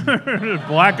hazes.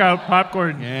 Blackout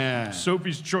popcorn. Yeah.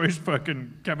 Sophie's Choice.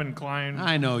 Fucking Kevin Kline.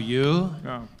 I know you.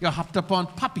 Oh. You're hopped up on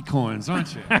poppycorns,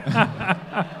 aren't you?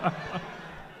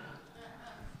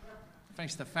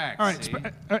 Face the facts. All right, see?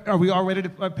 are we all ready to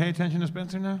pay attention to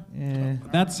Spencer now? Yeah.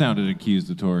 That sounded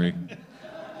accusatory.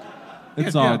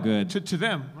 It's Yeah, all yeah, good. To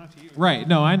them, not to you. Right.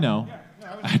 No, I know.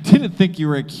 I didn't think you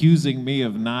were accusing me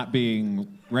of not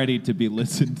being ready to be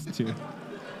listened to.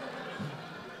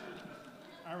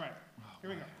 All right, here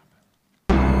we go.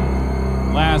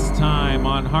 Last time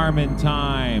on Harmon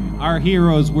Time, our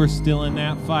heroes were still in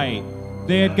that fight.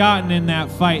 They had gotten in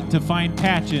that fight to find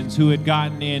Patchins, who had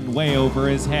gotten in way over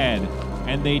his head.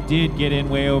 And they did get in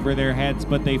way over their heads,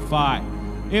 but they fought.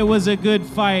 It was a good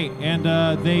fight, and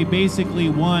they basically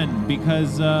won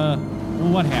because, well,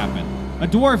 what happened? A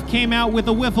dwarf came out with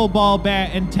a wiffle ball bat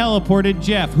and teleported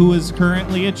Jeff, who is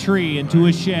currently a tree, into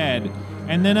a shed.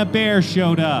 And then a bear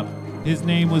showed up. His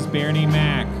name was Bernie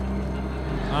Mac.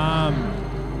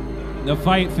 The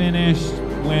fight finished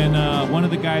when one of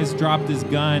the guys dropped his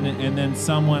gun, and then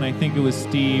someone, I think it was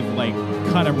Steve, like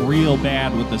cut him real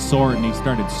bad with the sword, and he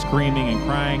started screaming and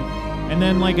crying. And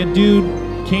then like a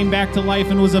dude came back to life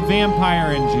and was a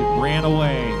vampire and ran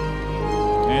away.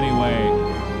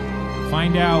 Anyway,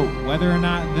 find out whether or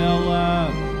not they'll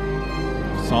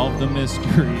solve the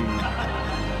mystery.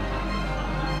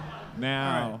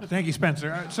 Now. All right, thank you,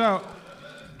 Spencer. All right,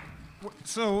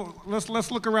 so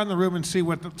let's look around the room and see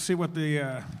what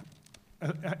the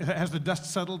has the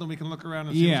dust settled, and we can look around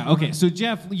and see. Yeah. Okay. So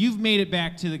Jeff, you've made it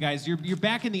back to the guys. You're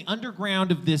back in the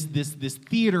underground of this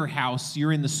theater house.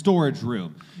 You're in the storage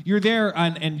room. You're there,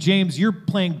 and James, you're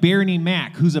playing Bernie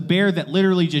Mac, who's a bear that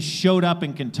literally just showed up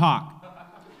and can talk.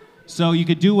 So you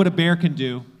could do what a bear can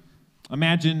do.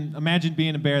 Imagine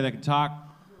being a bear that can talk.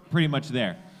 Pretty much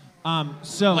there.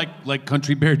 So like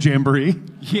Country Bear Jamboree.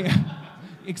 Yeah.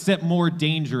 Except more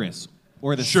dangerous,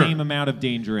 or the Sure. same amount of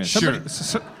dangerous. Sure.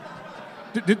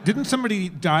 Didn't somebody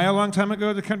die a long time ago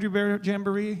at the Country Bear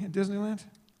Jamboree at Disneyland?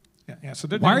 Yeah. So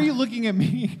Why are you looking at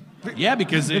me? Yeah,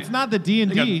 because it's not the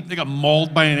D&D. They got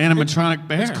mauled by an animatronic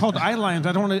bear. It's called Eye Lions.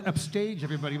 I don't want to upstage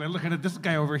everybody by looking at this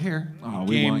guy over here. Oh,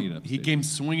 we want you to. He came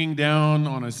swinging down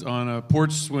on a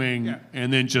porch swing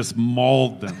and then just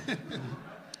mauled them.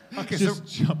 Okay, Just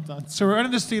jumped on. so we're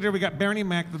in this theater. We got Bernie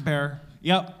Mac the bear.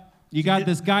 Yep. You got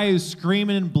this guy who's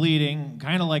screaming and bleeding,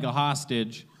 kind of like a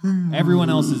hostage. Everyone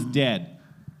else is dead.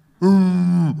 But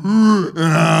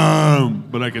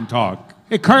I can talk.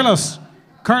 Hey, Carlos,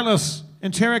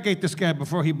 interrogate this guy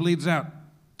before he bleeds out.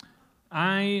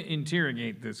 I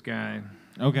interrogate this guy.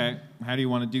 Okay. How do you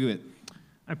want to do it?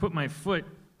 I put my foot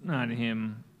on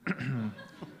him.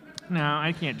 No,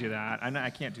 I can't do that. I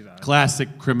can't do that. Classic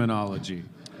criminology.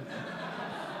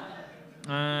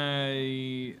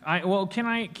 I Can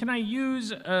I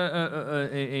use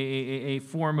a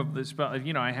form of the spell?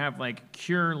 You know, I have like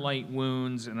cure light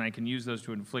wounds, and I can use those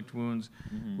to inflict wounds.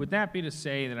 Would that be to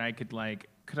say that I could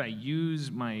I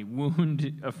use my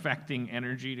wound affecting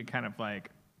energy to kind of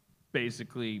like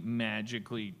basically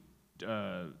magically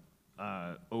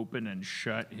open and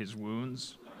shut his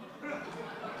wounds?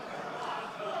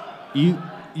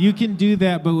 You can do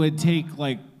that, but it would take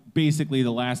like basically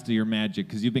the last of your magic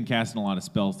because you've been casting a lot of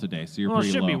spells today, so you're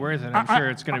pretty low. Well, it should be worth it. I'm sure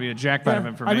it's going to be a jackpot of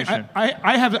information.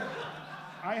 I have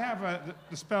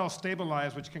the spell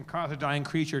Stabilize, which can cause a dying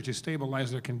creature to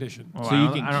stabilize their condition. Well, so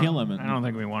you can kill him. I don't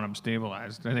think we want him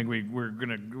stabilized. I think we're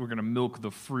gonna milk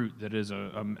the fruit that is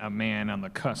a man on the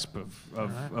cusp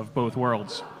of both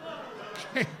worlds.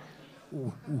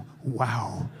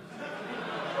 Wow.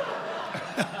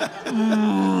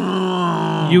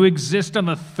 You exist on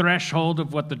the threshold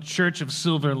of what the Church of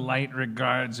Silver Light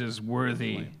regards as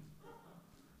worthy.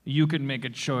 You can make a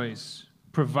choice.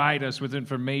 Provide us with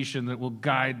information that will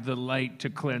guide the light to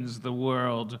cleanse the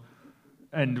world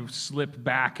and slip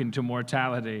back into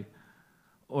mortality,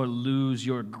 or lose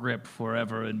your grip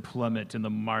forever and plummet in the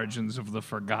margins of the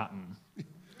forgotten.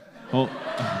 Oh,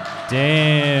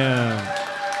 damn.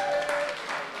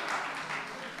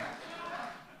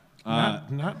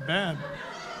 Not bad.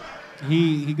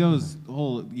 He goes,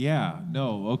 oh yeah,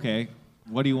 no, okay.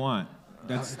 What do you want?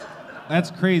 That's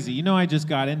crazy. You know, I just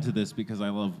got into this because I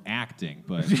love acting,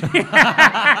 but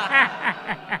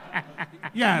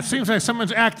yeah, it seems like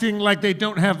someone's acting like they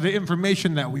don't have the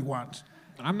information that we want.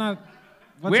 I'm not.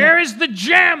 Where is the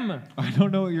gem? I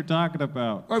don't know what you're talking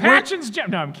about. Patchen's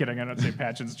gem. No, I'm kidding. I'm not saying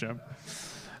Patchen's gem.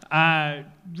 God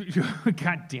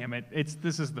damn it!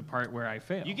 This is the part where I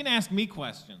fail. You can ask me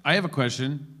questions. I have a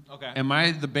question. Okay. Am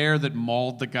I the bear that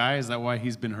mauled the guy? Is that why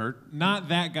he's been hurt? Not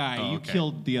that guy. Oh, you okay.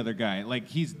 killed the other guy. Like,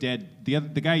 he's dead. The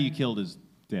guy you killed is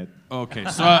dead. Okay,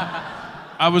 so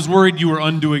I was worried you were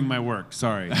undoing my work.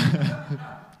 Sorry.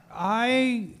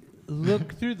 I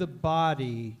look through the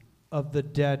body of the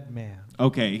dead man.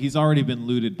 Okay, he's already been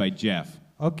looted by Jeff.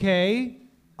 Okay,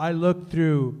 I look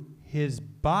through his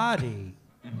body.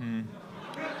 Mm-hmm.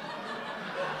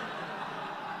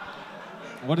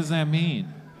 What does that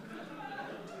mean?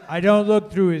 I don't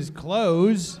look through his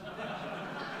clothes.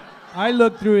 I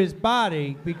look through his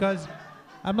body because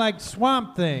I'm like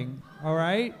Swamp Thing, all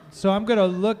right? So I'm going to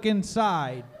look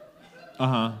inside.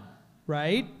 Uh-huh.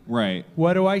 Right? Right.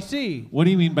 What do I see? What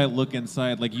do you mean by look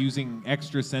inside? Like using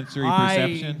extrasensory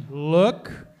perception? I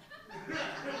look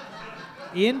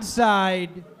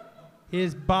inside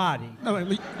his body. No,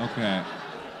 Okay.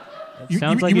 You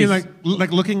mean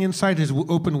like looking inside his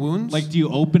open wounds? Like, do you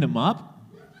open him up?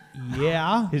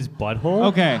 Yeah. His butthole?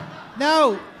 Okay.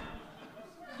 No.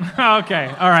 Okay.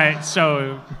 All right.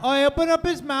 So I open up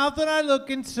his mouth and I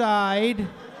look inside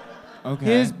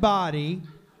his body.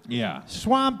 Yeah.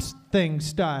 Swamp Thing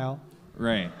style.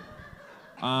 Right.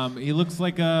 He looks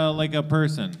like a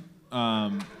person.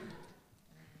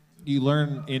 You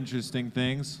learn interesting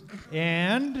things.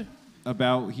 And?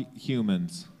 About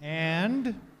humans.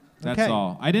 And? That's okay.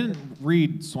 all. I didn't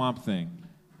read Swamp Thing.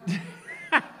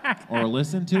 Or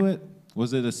listen to it.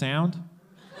 Was it a sound?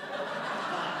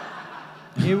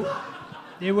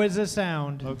 It was a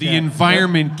sound. Okay. The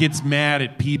environment gets mad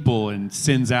at people and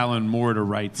sends Alan Moore to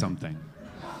write something.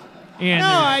 And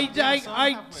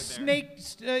I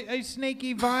snaked a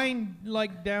snaky vine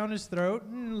like down his throat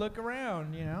and look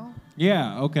around, you know.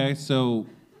 Yeah. Okay. So,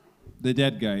 the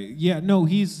dead guy. Yeah. No,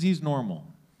 he's normal,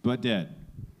 but dead.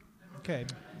 Okay.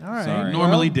 All right. Sorry.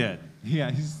 Normally dead.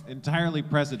 Yeah, he's entirely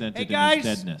precedented Hey, in guys.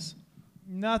 his deadness.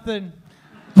 Nothing.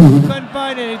 Couldn't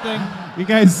find anything. You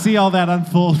guys see all that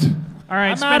unfold? all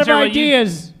right, I'm Spencer. out of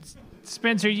ideas.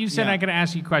 Spencer, you said Yeah. I could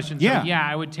ask you questions. So Yeah. yeah,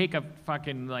 I would take a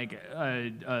fucking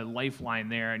a lifeline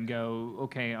there and go,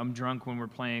 okay, I'm drunk when we're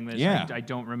playing this. Yeah. I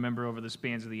don't remember over the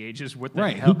spans of the ages. What the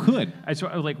Right, hell? who could? I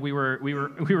swear, like we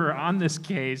were on this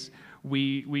case.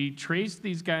 We traced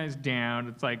these guys down.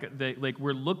 It's like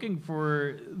we're looking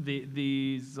for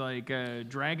these like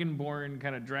dragonborn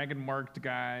kind of dragon marked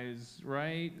guys,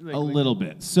 right? A little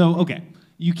bit. So, okay,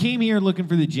 you came here looking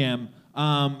for the gem.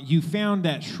 You found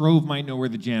that Shrove might know where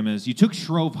the gem is. You took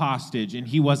Shrove hostage, and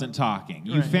he wasn't talking.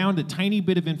 You found a tiny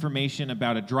bit of information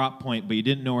about a drop point, but you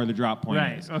didn't know where the drop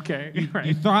point is. Okay.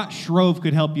 You thought Shrove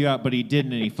could help you out, but he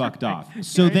didn't, and he fucked off.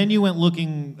 So then you went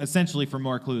looking essentially for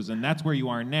more clues, and that's where you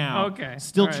are now. Okay.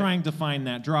 Still All right. trying to find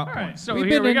that drop All point. right. So We've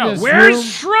here been we in go. this Where's room-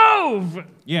 Shrove?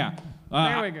 Yeah.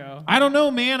 There we go. I don't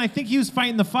know, man. I think he was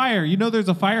fighting the fire. You know there's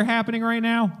a fire happening right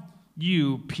now?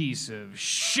 You piece of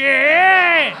shit!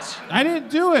 I didn't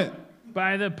do it.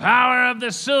 By the power of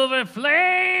the silver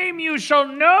flame, you shall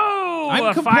know I'm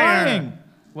a complying. fire.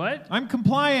 What? I'm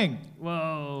complying.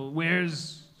 Well,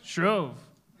 where's Shrove?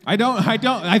 I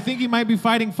think he might be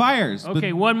fighting fires. but-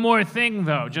 Okay, one more thing,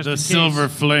 though, just in The case. silver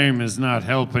flame is not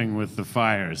helping with the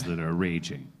fires that are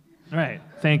raging. Right,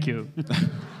 thank you.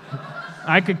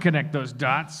 I could connect those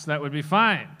dots. That would be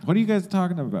fine. What are you guys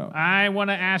talking about? I want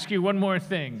to ask you one more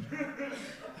thing.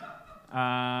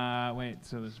 Wait,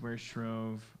 so where's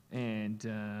Shrove?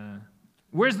 And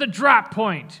where's the drop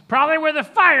point? Probably where the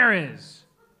fire is.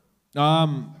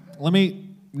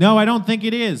 No, I don't think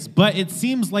it is, but it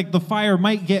seems like the fire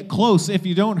might get close if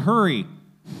you don't hurry.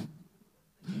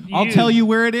 I'll tell you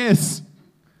where it is.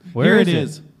 Where Here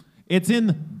is it? It's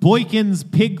in Boykin's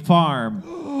Pig Farm.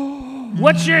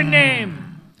 What's your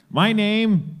name? My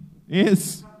name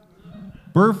is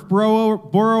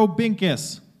Boro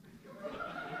Binkis.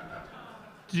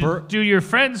 Do your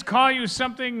friends call you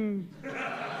something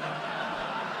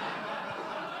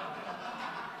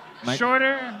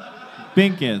shorter?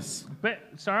 Binkis.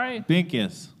 Sorry?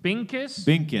 Binkis. Binkis?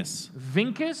 Binkis.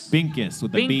 Vinkus? Binkis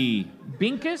with a B.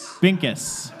 Binkus?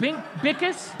 Binkis.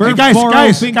 Bickus? Hey,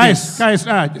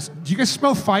 guys, do you guys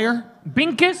smell fire?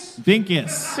 Binkus?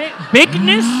 Binkis.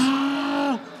 Bigness?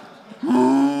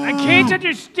 I can't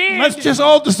understand. Let's just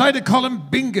all decide to call him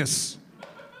Bingus.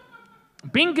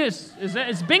 Bingus.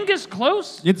 Is Bingus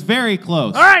close? It's very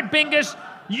close. All right, Bingus.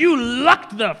 You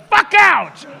lucked the fuck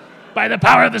out. By the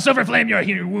power of the silver flame,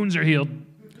 your wounds are healed.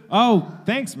 Oh,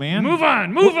 thanks, man. Move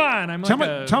on. I'm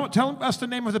Tell us the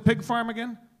name of the pig farm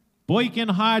again. Boykin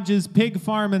Hodges Pig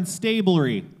Farm and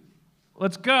Stablery.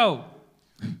 Let's go.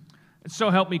 So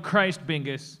help me Christ,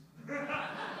 Bingus.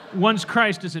 Once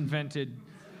Christ is invented.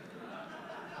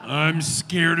 I'm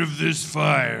scared of this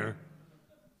fire.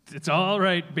 It's all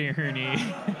right, Bernie.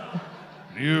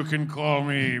 You can call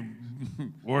me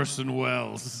Orson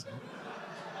Welles,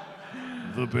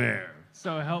 the bear.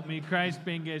 So help me Christ,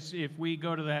 Bingus, if we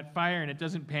go to that fire and it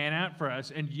doesn't pan out for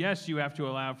us, and yes, you have to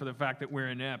allow for the fact that we're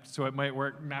inept, so it might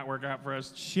not work out for us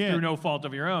through no fault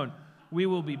of your own. We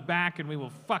will be back and we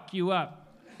will fuck you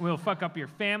up. We'll fuck up your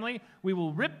family. We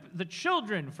will rip the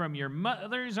children from your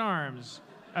mother's arms,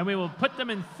 and we will put them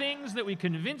in things that we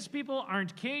convince people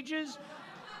aren't cages.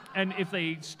 And if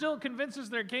they still convince us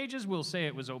they're cages, we'll say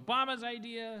it was Obama's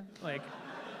idea. Like,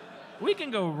 we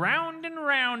can go round and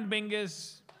round,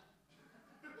 Bingus.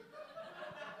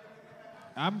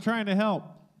 I'm trying to help.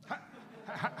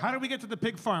 How do we get to the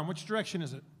pig farm? Which direction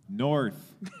is it?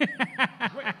 North.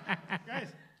 Guys,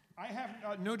 I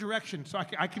have no direction, so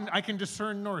I can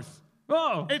discern north.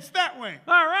 Oh. It's that way.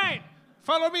 All right.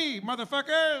 Follow me,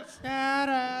 motherfuckers. Am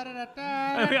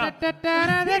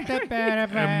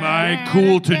I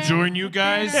cool to join you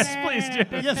guys? Yes, please do.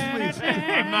 Yes, please.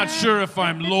 I'm not sure if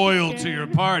I'm loyal to your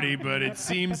party, but it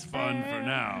seems fun for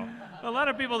now. A lot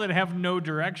of people that have no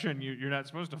direction, you're not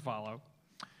supposed to follow.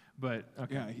 But,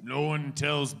 okay. Yeah. No one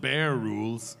tells bear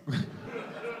rules.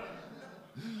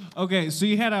 Okay, so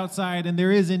you head outside, and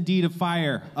there is indeed a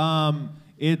fire.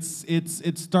 It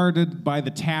started by the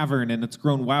tavern, and it's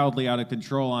grown wildly out of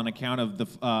control on account of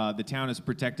the town is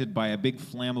protected by a big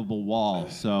flammable wall.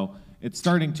 So it's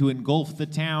starting to engulf the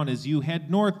town as you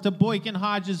head north to Boykin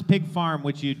Hodges Pig Farm,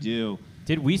 which you do.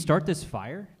 Did we start this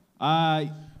fire?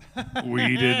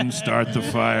 We didn't start the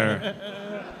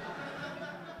fire.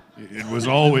 It was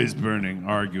always burning,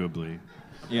 arguably.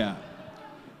 Yeah.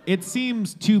 It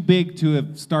seems too big to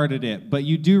have started it, but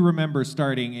you do remember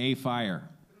starting a fire.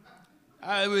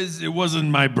 It wasn't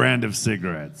my brand of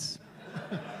cigarettes.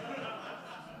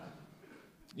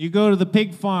 You go to the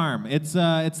pig farm. It's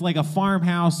like a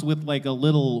farmhouse with like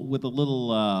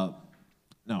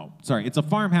it's a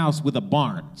farmhouse with a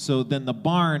barn. So then the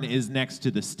barn is next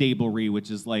to the stablery,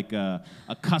 which is like a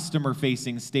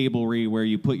customer-facing stablery where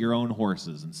you put your own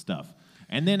horses and stuff.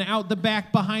 And then out the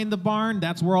back behind the barn,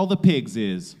 that's where all the pigs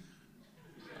is.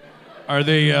 Are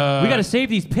they? We got to save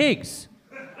these pigs.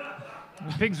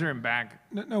 The pigs are in back.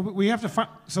 No, we have to find.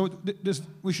 So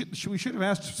we should have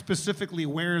asked specifically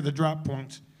where the drop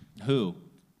point. Who?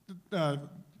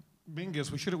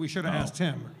 Bingus. We should have asked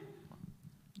him.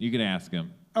 You can ask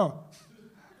him. Oh,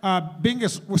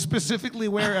 Bingus was specifically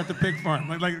where at the pig farm?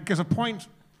 Because a point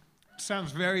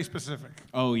sounds very specific.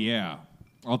 Oh yeah,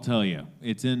 I'll tell you.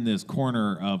 It's in this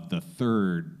corner of the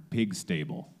third pig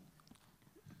stable.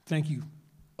 Thank you.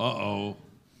 Uh-oh.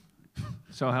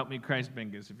 So help me Christ,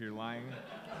 Bingus, if you're lying.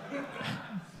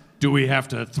 Do we have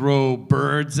to throw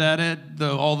birds at it,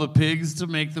 all the pigs, to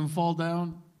make them fall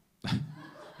down?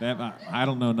 I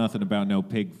don't know nothing about no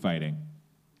pig fighting.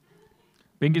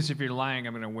 Bingus, if you're lying,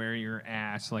 I'm going to wear your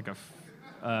ass like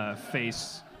a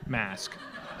face mask.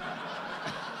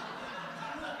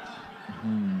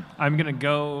 I'm gonna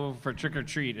go for trick or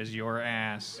treat as your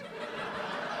ass.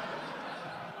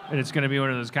 And it's gonna be one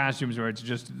of those costumes where it's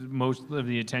just most of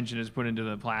the attention is put into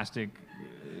the plastic,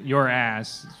 your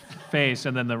ass face,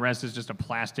 and then the rest is just a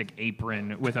plastic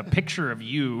apron with a picture of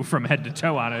you from head to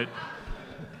toe on it,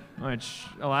 which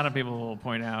a lot of people will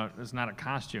point out is not a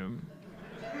costume.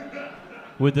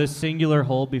 Would the singular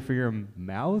hole be for your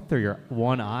mouth or your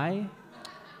one eye?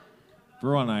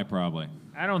 For one eye, probably.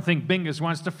 I don't think Binkis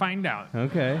wants to find out.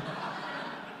 Okay.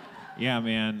 Yeah,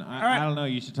 man. I don't know.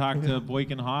 You should talk to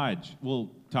Boykin Hodge. We'll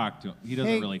talk to him. He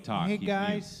doesn't really talk. Hey, He's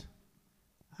guys.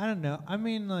 I don't know. I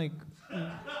mean, like,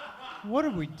 what are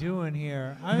we doing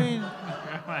here? I mean,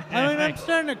 I'm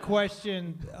starting to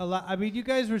question a lot. I mean, you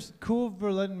guys were cool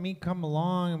for letting me come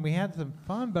along, and we had some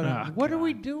fun, but what are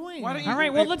we doing? All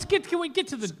right, well, can we get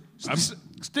to the...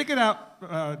 Stick it out,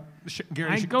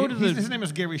 Gary. His name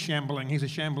is Gary Shambling. He's a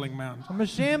shambling mound. I'm a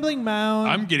shambling mound.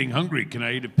 I'm getting hungry. Can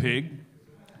I eat a pig?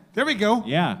 There we go.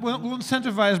 Yeah. We'll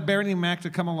incentivize Barney Mac to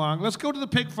come along. Let's go to the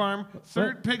pig farm.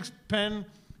 Third pig's pen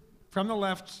from the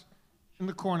left in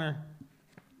the corner.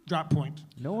 Drop point.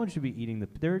 No one should be eating the...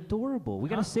 They're adorable. We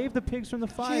got to save the pigs from the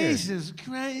fire. Jesus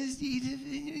Christ.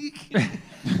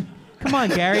 Come on,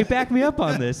 Gary. Back me up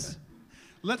on this.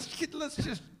 Let's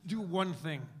just do one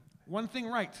thing. One thing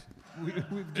right.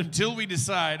 Until we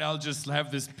decide, I'll just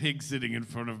have this pig sitting in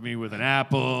front of me with an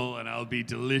apple, and I'll be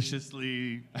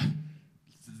deliciously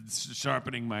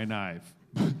sharpening my knife.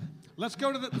 Let's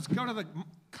go to the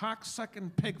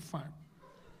cock-sucking pig farm.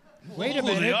 Wait a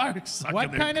minute. They are sucking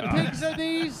What their kind of cock. pigs are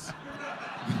these?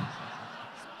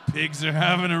 Pigs are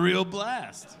having a real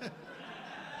blast.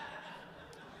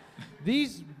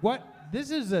 These what? This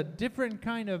is a different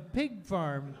kind of pig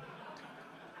farm.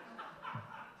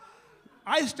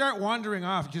 I start wandering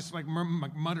off, just like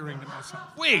muttering to myself.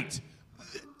 Wait,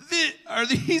 are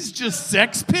these just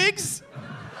sex pigs?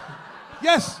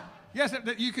 Yes,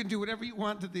 you can do whatever you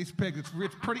want to these pigs.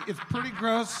 It's pretty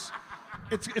gross.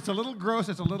 It's a little gross.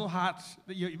 It's a little hot.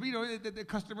 You know, the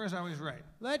customer is always right.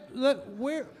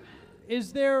 Where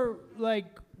is there like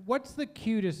what's the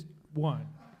cutest one?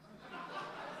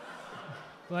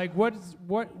 Like what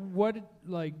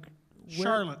like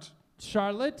Charlotte.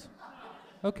 Charlotte?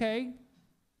 Okay.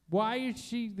 Why is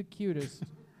she the cutest?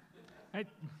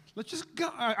 Let's just go.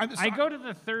 I go to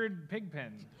the third pig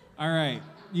pen. All right.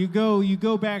 You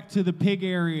go back to the pig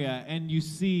area, and you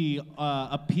see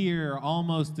appear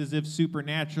almost as if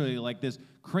supernaturally, like this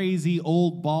crazy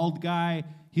old bald guy.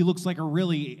 He looks like a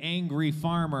really angry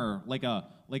farmer, like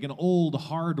an old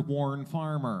hard-worn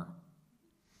farmer.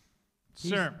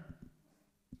 Sir.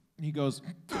 He goes,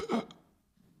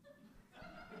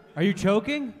 Are you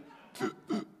choking?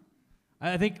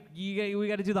 I think we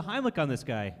got to do the Heimlich on this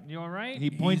guy. You all right? he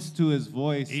points to his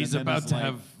voice. He's and then about is to like-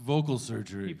 have vocal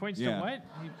surgery. He points Yeah. to what?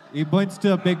 He points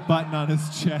to a big button on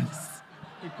his chest.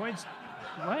 He points...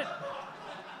 What?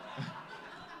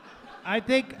 I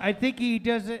think he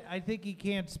doesn't. I think he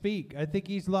can't speak. I think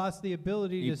he's lost the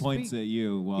ability He to points speak. at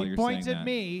you while He you're points saying at that.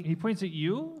 me. He points at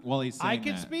you? While he's saying I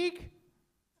can that. speak.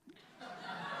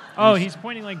 Oh, he's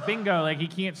pointing like bingo, like he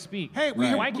can't speak. Hey,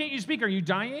 Right. Why can't you speak? Are you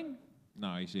dying?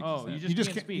 No, he shakes Oh, his you head.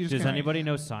 just can't speak. Does anybody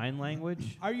know sign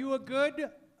language? Are you a good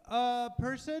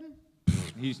person?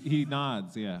 He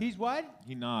nods, yeah. He's what?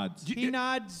 He nods. He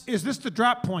nods. Is this the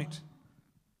drop point?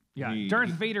 Yeah, He-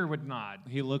 Darth Vader would nod.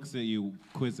 He looks at you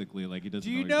quizzically like he doesn't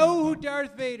Do you know know what who you're talking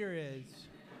Darth Vader is?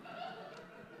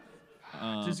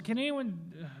 about.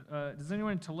 Does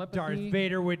anyone telepathy? Darth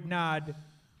Vader would nod.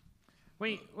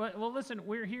 Wait, well, listen,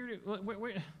 we're here to...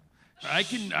 We're, I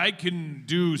can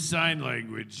do sign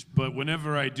language, but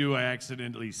whenever I do, I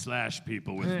accidentally slash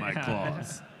people with my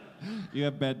claws. You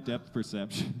have bad depth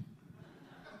perception.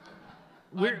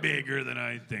 We're bigger than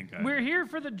I think I am. we're here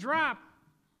for the drop.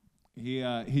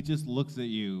 He just looks at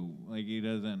you like he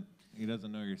doesn't know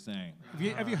what you're saying.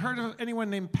 Have you heard of anyone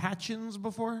named Patchins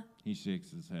before? He shakes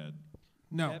his head.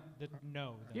 No.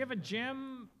 No. You have a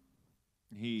gem?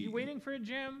 You waiting for a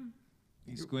gem?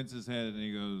 He squints his head and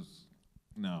he goes,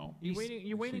 "No." You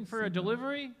waiting shakes for a his head no.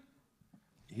 delivery?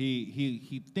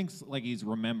 He thinks like he's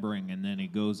remembering, and then he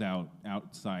goes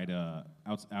outside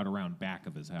around back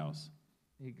of his house.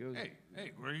 He goes.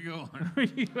 Hey, where are you going?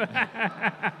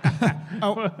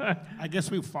 Oh, I guess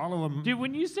we follow him. Dude,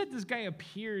 when you said this guy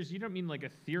appears, you don't mean like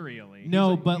ethereally.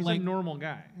 No, he's but he's like a normal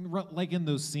guy. Like in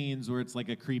those scenes where it's like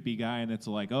a creepy guy, and it's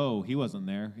like, oh, he wasn't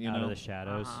there. You Out know, of the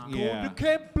shadows. yeah,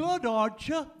 Camp Blood, aren't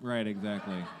you? right,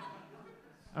 exactly.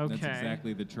 Okay. That's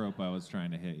exactly the trope I was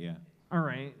trying to hit. Yeah. All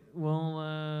right. Well,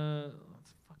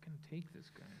 let's fucking take this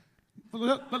guy.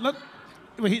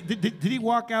 Wait, did he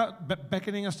walk out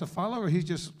beckoning us to follow, or he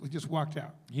just walked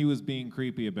out? He was being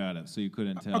creepy about it, so you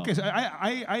couldn't tell. Okay, so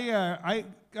I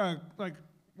like,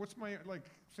 what's my like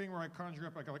thing where I conjure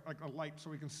up like a light so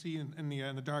we can see in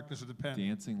the darkness of the pen?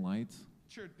 Dancing lights?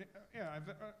 Sure. Yeah.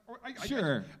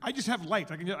 Sure. I just have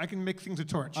light. I can make things a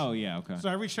torch. Oh yeah. Okay. So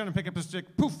I reach down and pick up a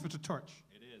stick. Poof! It's a torch.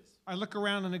 It is. I look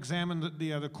around and examine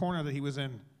the corner that he was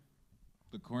in.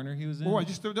 The corner he was in? Oh, I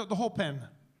just the whole pen.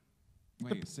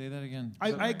 Wait, say that again.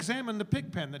 I examined the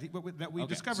pig pen that we Okay.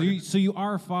 discovered. So you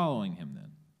are following him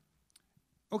then?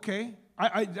 Okay.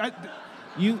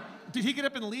 Did he get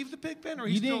up and leave the pig pen, or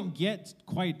you didn't get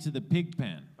quite to the pig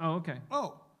pen? Oh, okay.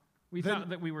 Oh. We thought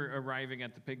that we were arriving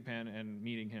at the pig pen and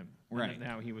meeting him. Right. And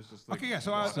now he was just like... Okay, yeah,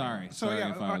 so... Sorry if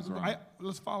I was wrong.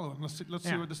 Let's follow him. Let's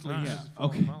see where this leads.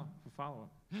 Okay. Follow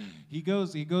him. He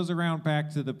goes around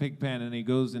back to the pig pen, and he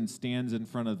goes and stands in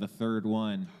front of the third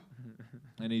one.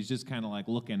 And he's just kind of like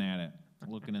looking at it,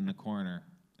 looking in the corner.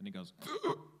 And he goes...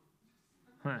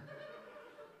 Huh.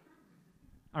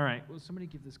 All right. Will somebody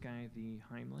give this guy the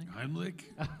Heimlich? Heimlich?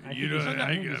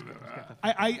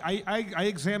 I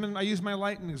examine. I use my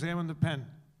light and examine the pen.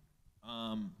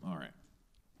 All right.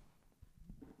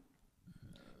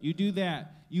 You do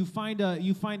that. You find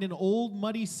an old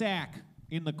muddy sack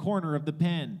in the corner of the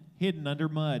pen, hidden under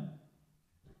mud.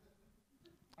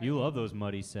 You love those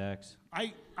muddy sacks.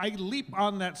 I leap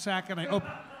on that sack and I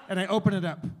open it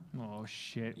up. Oh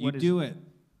shit! You do it.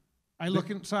 I look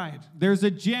inside. There's a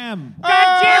gem.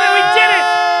 God damn it! We did it!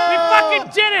 We fucking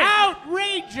did it!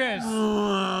 Outrageous!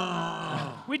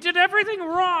 We did everything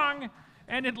wrong,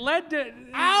 and it led to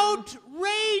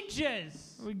outrageous.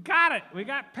 We got it. We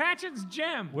got Patchen's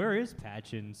gem. Where is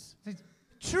Patchen's?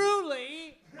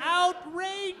 Truly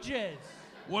outrageous.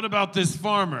 What about this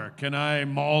farmer? Can I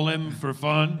maul him for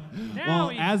fun?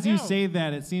 Well, as you say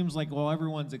that, it seems like while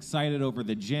everyone's excited over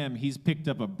the gem, he's picked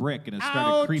up a brick and has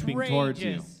started creeping towards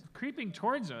you. Creeping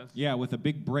towards us? Yeah, with a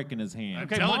big brick in his hand. I'm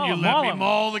telling you, let me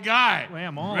maul the guy. Yeah,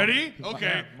 maul Ready? him. Okay.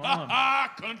 Yeah, maul him. Ha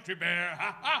ha, country bear.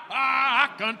 Ha ha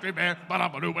ha, country bear.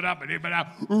 Ba-da-ba-doo-ba-da-ba-dee-ba-da.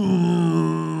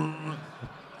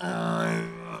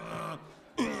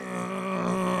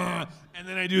 And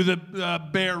then I do the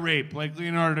bear rape, like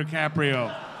Leonardo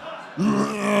DiCaprio.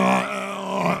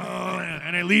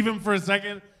 And I leave him for a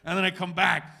second, and then I come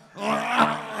back.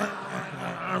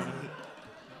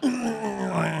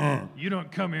 You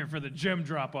don't come here for the gem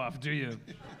drop-off, do you?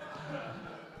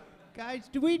 Guys,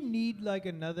 do we need like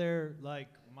another like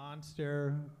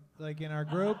monster like in our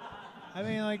group? I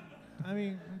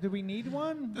mean, do we need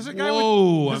one? There's a guy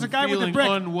I'm a guy with a feeling brick.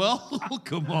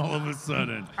 unwelcome all of a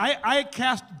sudden. I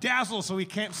cast dazzle so he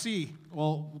can't see.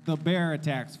 Well, the bear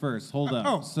attacks first. Hold up.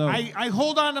 Oh, So I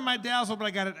hold on to my dazzle, but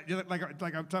I got it like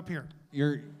it's up here.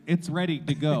 it's ready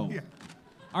to go. Yeah.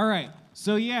 All right.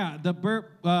 So yeah,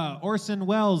 Orson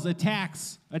Welles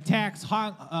attacks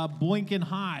Boynton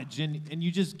Hodge, and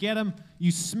you just get him,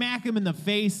 you smack him in the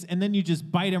face, and then you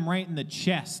just bite him right in the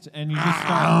chest, and you just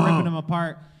start ripping him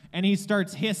apart, and he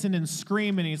starts hissing and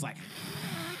screaming. He's like,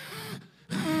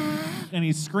 and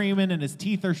he's screaming, and his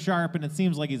teeth are sharp, and it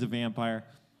seems like he's a vampire.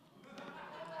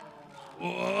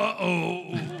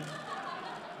 Uh-oh.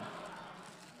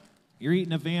 You're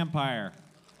eating a vampire.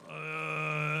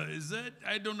 Is that?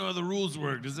 I don't know how the rules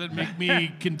work. Does that make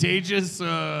me contagious?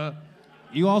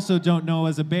 You also don't know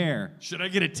as a bear. Should I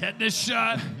get a tetanus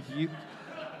shot?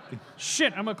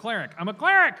 Shit, I'm a cleric.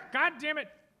 God damn it.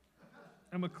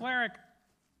 I'm a cleric.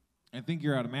 I think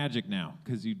you're out of magic now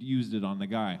because you used it on the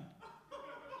guy.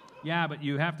 Yeah, but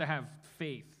you have to have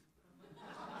faith.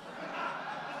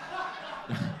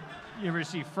 You ever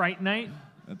see Fright Night?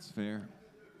 That's fair.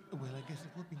 Well, I guess it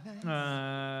would be nice.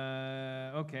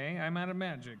 Okay, I'm out of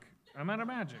magic.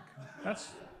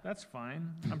 That's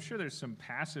fine. I'm sure there's some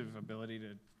passive ability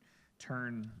to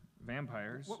turn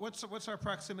vampires. What's our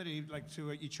proximity like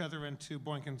to each other and to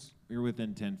Boykins? You're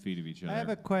within 10 feet of each other. I have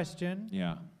a question.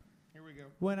 Yeah. Here we go.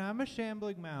 When I'm a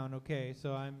shambling mound, okay,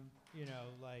 so I'm,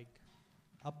 like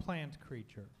a plant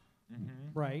creature,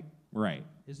 right? Right.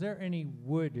 Is there any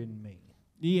wood in me?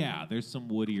 Yeah, there's some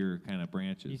woodier kind of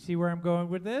branches. You see where I'm going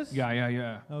with this?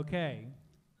 Yeah. Okay.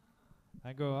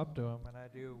 I go up to him and I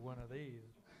do one of these.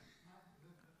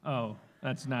 Oh,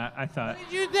 that's not. I thought. What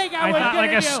did you think I was thought gonna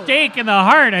like a do? stake in the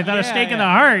heart. I thought a stake in the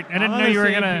heart. I didn't know you were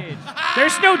gonna.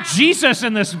 There's no Jesus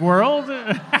in this world.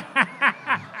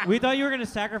 We thought you were going to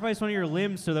sacrifice one of your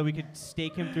limbs so that we could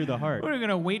stake him through the heart. What, are we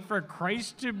gonna wait for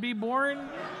Christ to be born?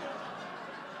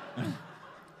 Oh,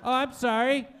 I'm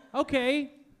sorry.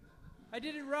 Okay. I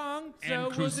did it wrong,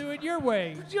 so we'll do it your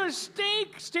way. Your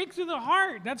stake through the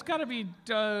heart. That's got to be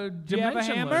dimensionless. Do you have a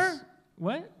hammer?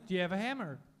 What? Do you have a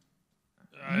hammer?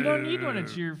 You don't need one.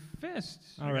 It's your fist.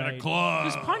 All right. Claw.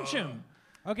 Just punch him.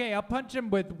 Okay, I'll punch him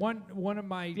with one of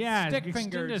my stick extend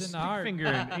fingers a in the stick heart. finger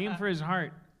and aim for his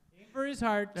heart. Aim for his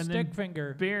heart, And stick then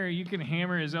finger. Bear, you can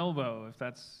hammer his elbow if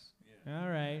that's. All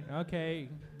right, okay.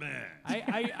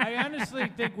 I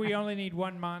honestly think we only need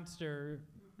one monster.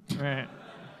 Right.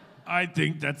 I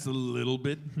think that's a little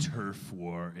bit turf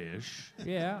war-ish.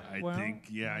 Yeah, I well, think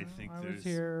I there's. was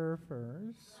here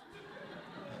first.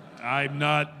 I'm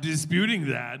not disputing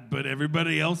that, but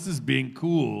everybody else is being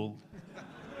cool.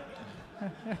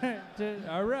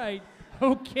 All right,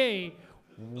 okay.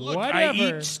 Look, Whatever. I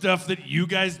eat stuff that you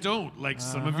guys don't, like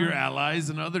some of your allies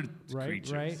and other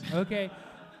creatures. Right, okay.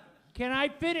 Can I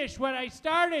finish what I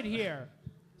started here?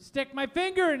 Stick my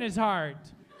finger in his heart.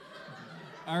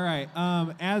 All right.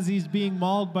 As he's being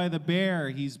mauled by the bear,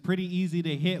 he's pretty easy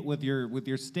to hit with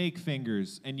your stake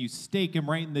fingers, and you stake him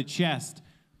right in the chest.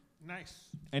 Nice.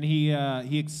 And he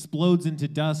explodes into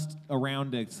dust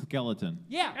around a skeleton.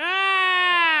 Yeah.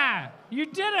 Ah! You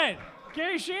did it!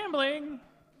 Gary Shambling.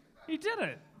 You did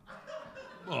it.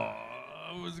 Oh,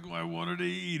 I wanted to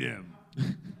eat him.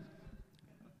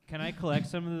 Can I collect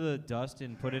some of the dust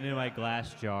and put it in my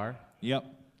glass jar? Yep.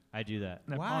 I do that.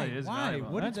 That Why? probably is Why?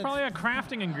 valuable. What That's is probably a that-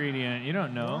 crafting ingredient. You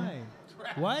don't know.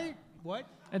 Why? What?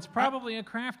 It's probably a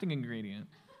crafting ingredient.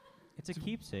 It's a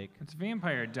keepsake. It's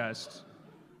vampire dust.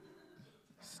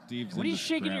 Steve's What are in you the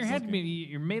shaking your grass head? looking.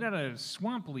 You're made out of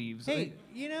swamp leaves. Hey,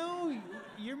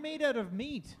 you're made out of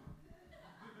meat.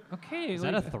 Okay. Is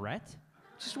that a threat?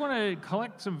 Just want to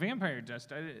collect some vampire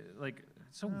dust. It's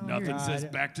so Nothing weird. says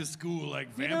back to school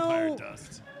like vampire know-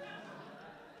 dust.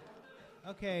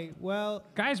 Okay, well,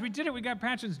 Guys, we did it. We got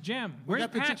Patchen's gem. Where's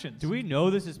got the gem. Patchen's? Do we know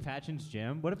this is Patchen's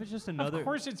gem? What if it's just another? Of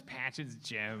course it's Patchen's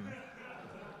gem.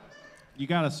 You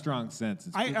got a strong sense.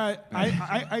 It's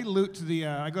I loot the.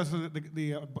 I go through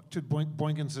to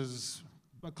Boinkins's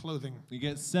clothing. You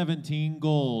get 17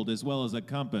 gold as well as a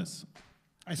compass.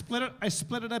 I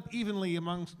split it up evenly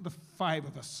amongst the 5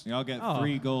 of us. You all get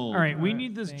 3 gold. All right, we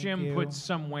need this Thank gem you. put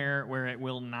somewhere where it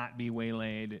will not be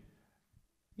waylaid.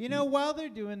 while they're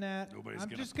doing that, Nobody's I'm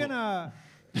gonna just gonna,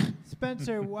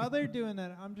 Spencer. While they're doing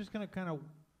that, I'm just gonna kind of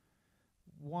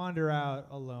wander out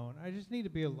alone. I just need to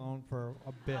be alone for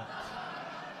a bit.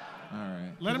 All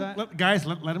right. Let him, I- guys.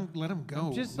 Let him go.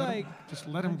 I'm just Let him- like, just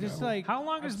let him I'm just go. like, How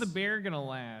long is the bear gonna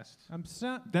last? I'm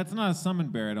so. That's not a summon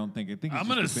bear, I don't think. I think it's I'm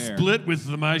gonna just a bear. split with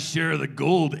my share of the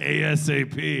gold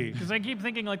ASAP. Because I keep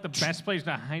thinking like the best place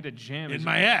to hide a gem In is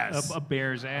my ass. a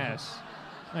bear's ass.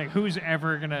 Like who's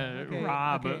ever gonna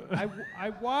rob? Okay. I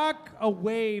walk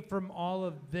away from all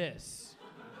of this.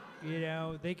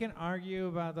 They can argue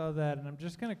about all that, and I'm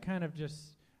just gonna kind of just.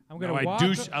 I'm gonna No, walk.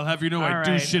 I'll have you know I All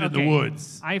do right, shit in the okay.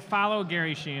 woods. I follow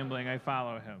Gary Shambling. I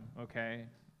follow him. Okay.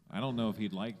 I don't know if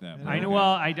he'd like that. but I know. okay.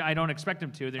 Well, I don't expect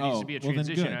him to. There needs Oh, to be a well, then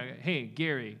transition. good. Hey,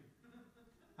 Gary.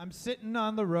 I'm sitting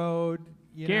on the road.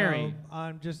 Gary.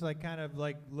 I'm just like kind of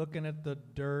like looking at the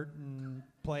dirt and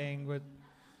playing with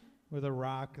a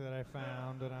rock that I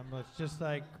found, and I'm just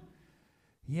like,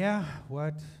 yeah,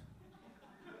 what?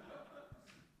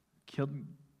 Couldn't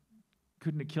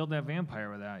have killed that vampire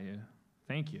without you.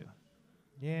 Thank you.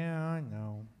 Yeah, I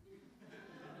know.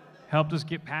 Helped us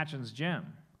get Patchen's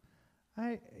gem.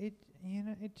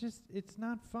 It's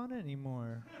not fun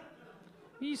anymore.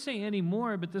 You say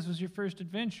anymore, but this was your first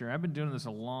adventure. I've been doing this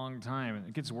a long time, and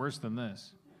it gets worse than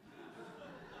this.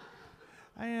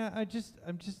 I'm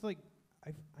just like,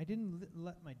 I didn't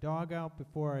let my dog out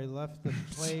before I left the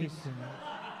place, and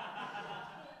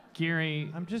Gary,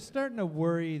 I'm just starting to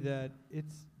worry that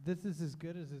this is as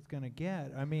good as it's gonna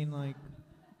get. I mean,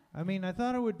 I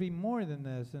thought it would be more than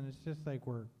this, and it's just like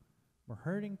we're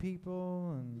hurting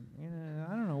people, and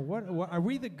I don't know what are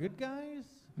we the good guys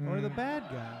or the bad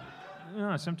guys?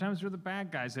 No, sometimes we're the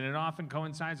bad guys, and it often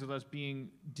coincides with us being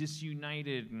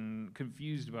disunited and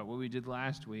confused about what we did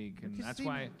last week, and that's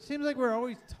why. Seems like we're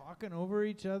always talking over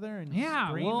each other and Yeah,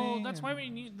 screaming. well, that's why and- we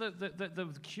need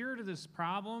the cure to this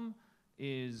problem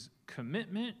is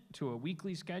commitment to a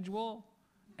weekly schedule,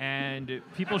 and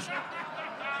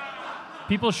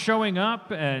people showing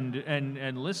up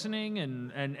and listening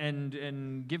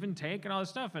and give and take and all this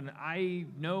stuff. And I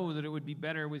know that it would be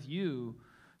better with you,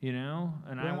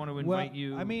 and I want to invite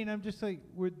you. I mean, I'm just like,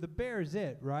 the bear's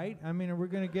it, right? I mean, are we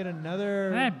gonna get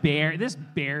another? This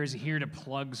bear's here to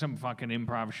plug some fucking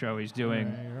improv show he's doing.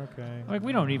 Right, okay. Like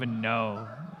we don't even know.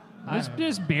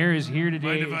 This bear is here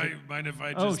today. Mind if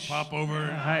I Oh, just pop over?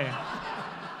 Hi.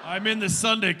 I'm in the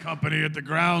Sunday company at the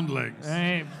Groundlings.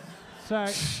 Hey.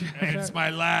 Sorry. It's my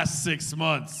last 6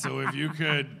 months, so if you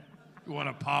want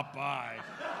to pop by.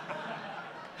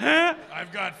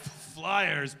 I've got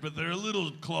flyers, but they're a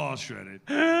little claw shredded.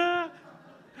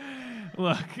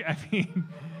 Look, I mean,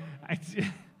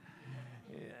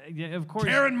 yeah, of course.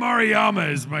 Karen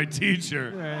Mariyama is my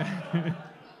teacher.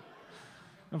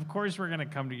 Of course, we're gonna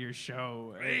come to your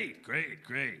show.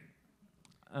 Great.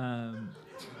 Now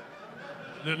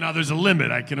there's a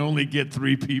limit. I can only get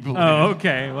 3 people. Oh, in.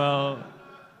 okay. Well,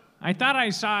 I thought I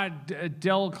saw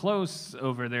Del Close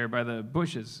over there by the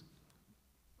bushes.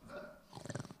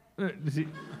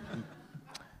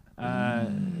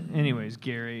 Anyways,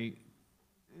 Gary,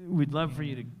 we'd love for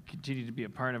you to continue to be a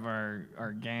part of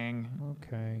our gang.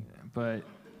 Okay. But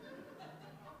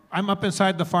I'm up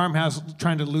inside the farmhouse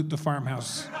trying to loot the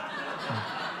farmhouse.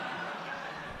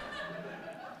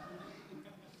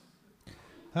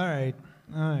 All right.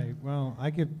 Well, I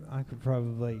could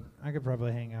probably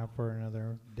hang out for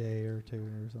another day or 2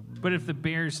 or something. But if the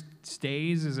bear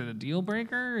stays, is it a deal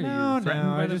breaker? Are No. you threatened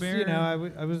by I the just, bear?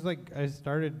 I was like, I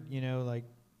started, like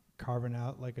carving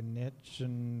out like a niche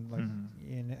and like,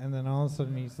 and then all of a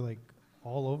sudden he's like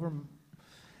all over.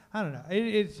 I don't know.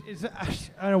 It's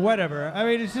I don't know, whatever. I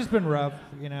mean, it's just been rough,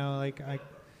 Like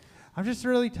I'm just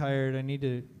really tired. I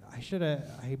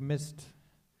missed.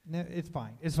 No, it's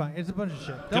fine. It's fine. It's a bunch of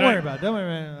shit. Don't worry about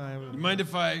it. You mind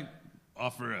if I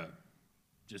offer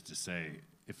just to say,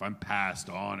 if I'm passed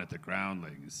on at the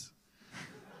Groundlings,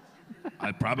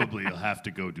 I probably will have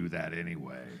to go do that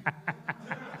anyway.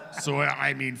 So,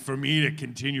 I mean, for me to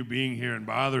continue being here and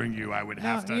bothering you, I would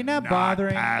have to not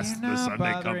pass the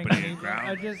Sunday Company at Ground.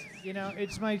 I just,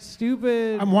 it's my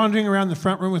stupid. I'm wandering around the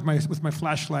front room with my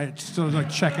flashlight, still like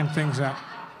checking things out.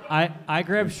 I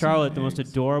grabbed Charlotte, the most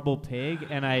adorable pig,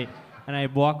 and I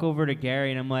walk over to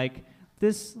Gary and I'm like,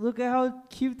 look at how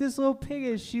cute this little pig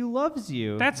is. She loves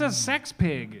you. That's a sex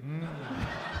pig.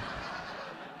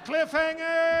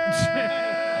 Cliffhanger!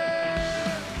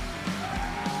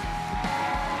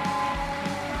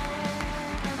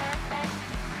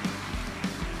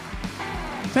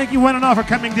 Thank you one and all for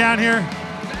coming down here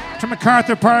to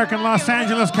MacArthur Park in Los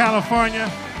Angeles, California.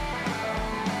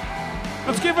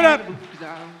 Let's give it up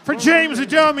for James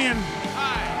Adomian.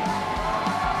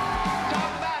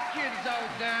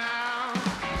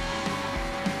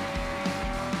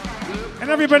 And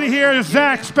everybody here,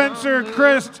 Zach, Spencer,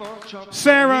 Chris,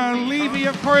 Sarah, Levy,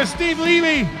 of course, Steve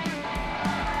Levy,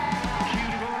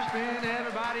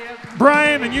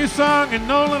 Bryan and Yusong and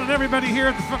Nolan and everybody here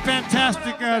at the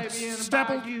fantastic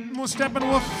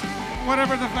Steppenwolf,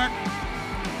 whatever the fuck.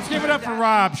 Let's give it up for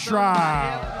Rob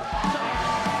Schrab.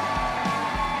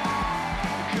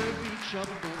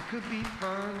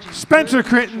 Spencer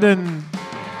Crittenden.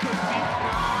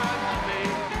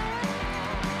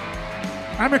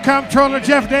 I'm your comptroller,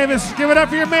 Jeff Davis. Give it up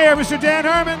for your mayor, Mr. Dan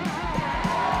Harmon.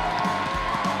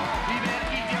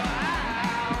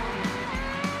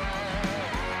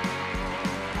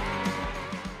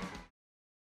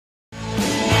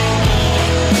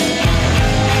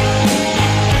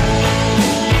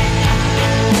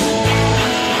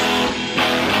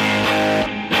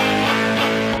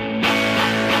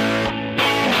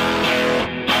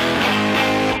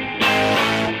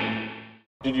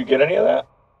 Did you get any of that?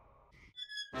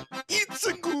 It's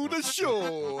a good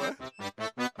show.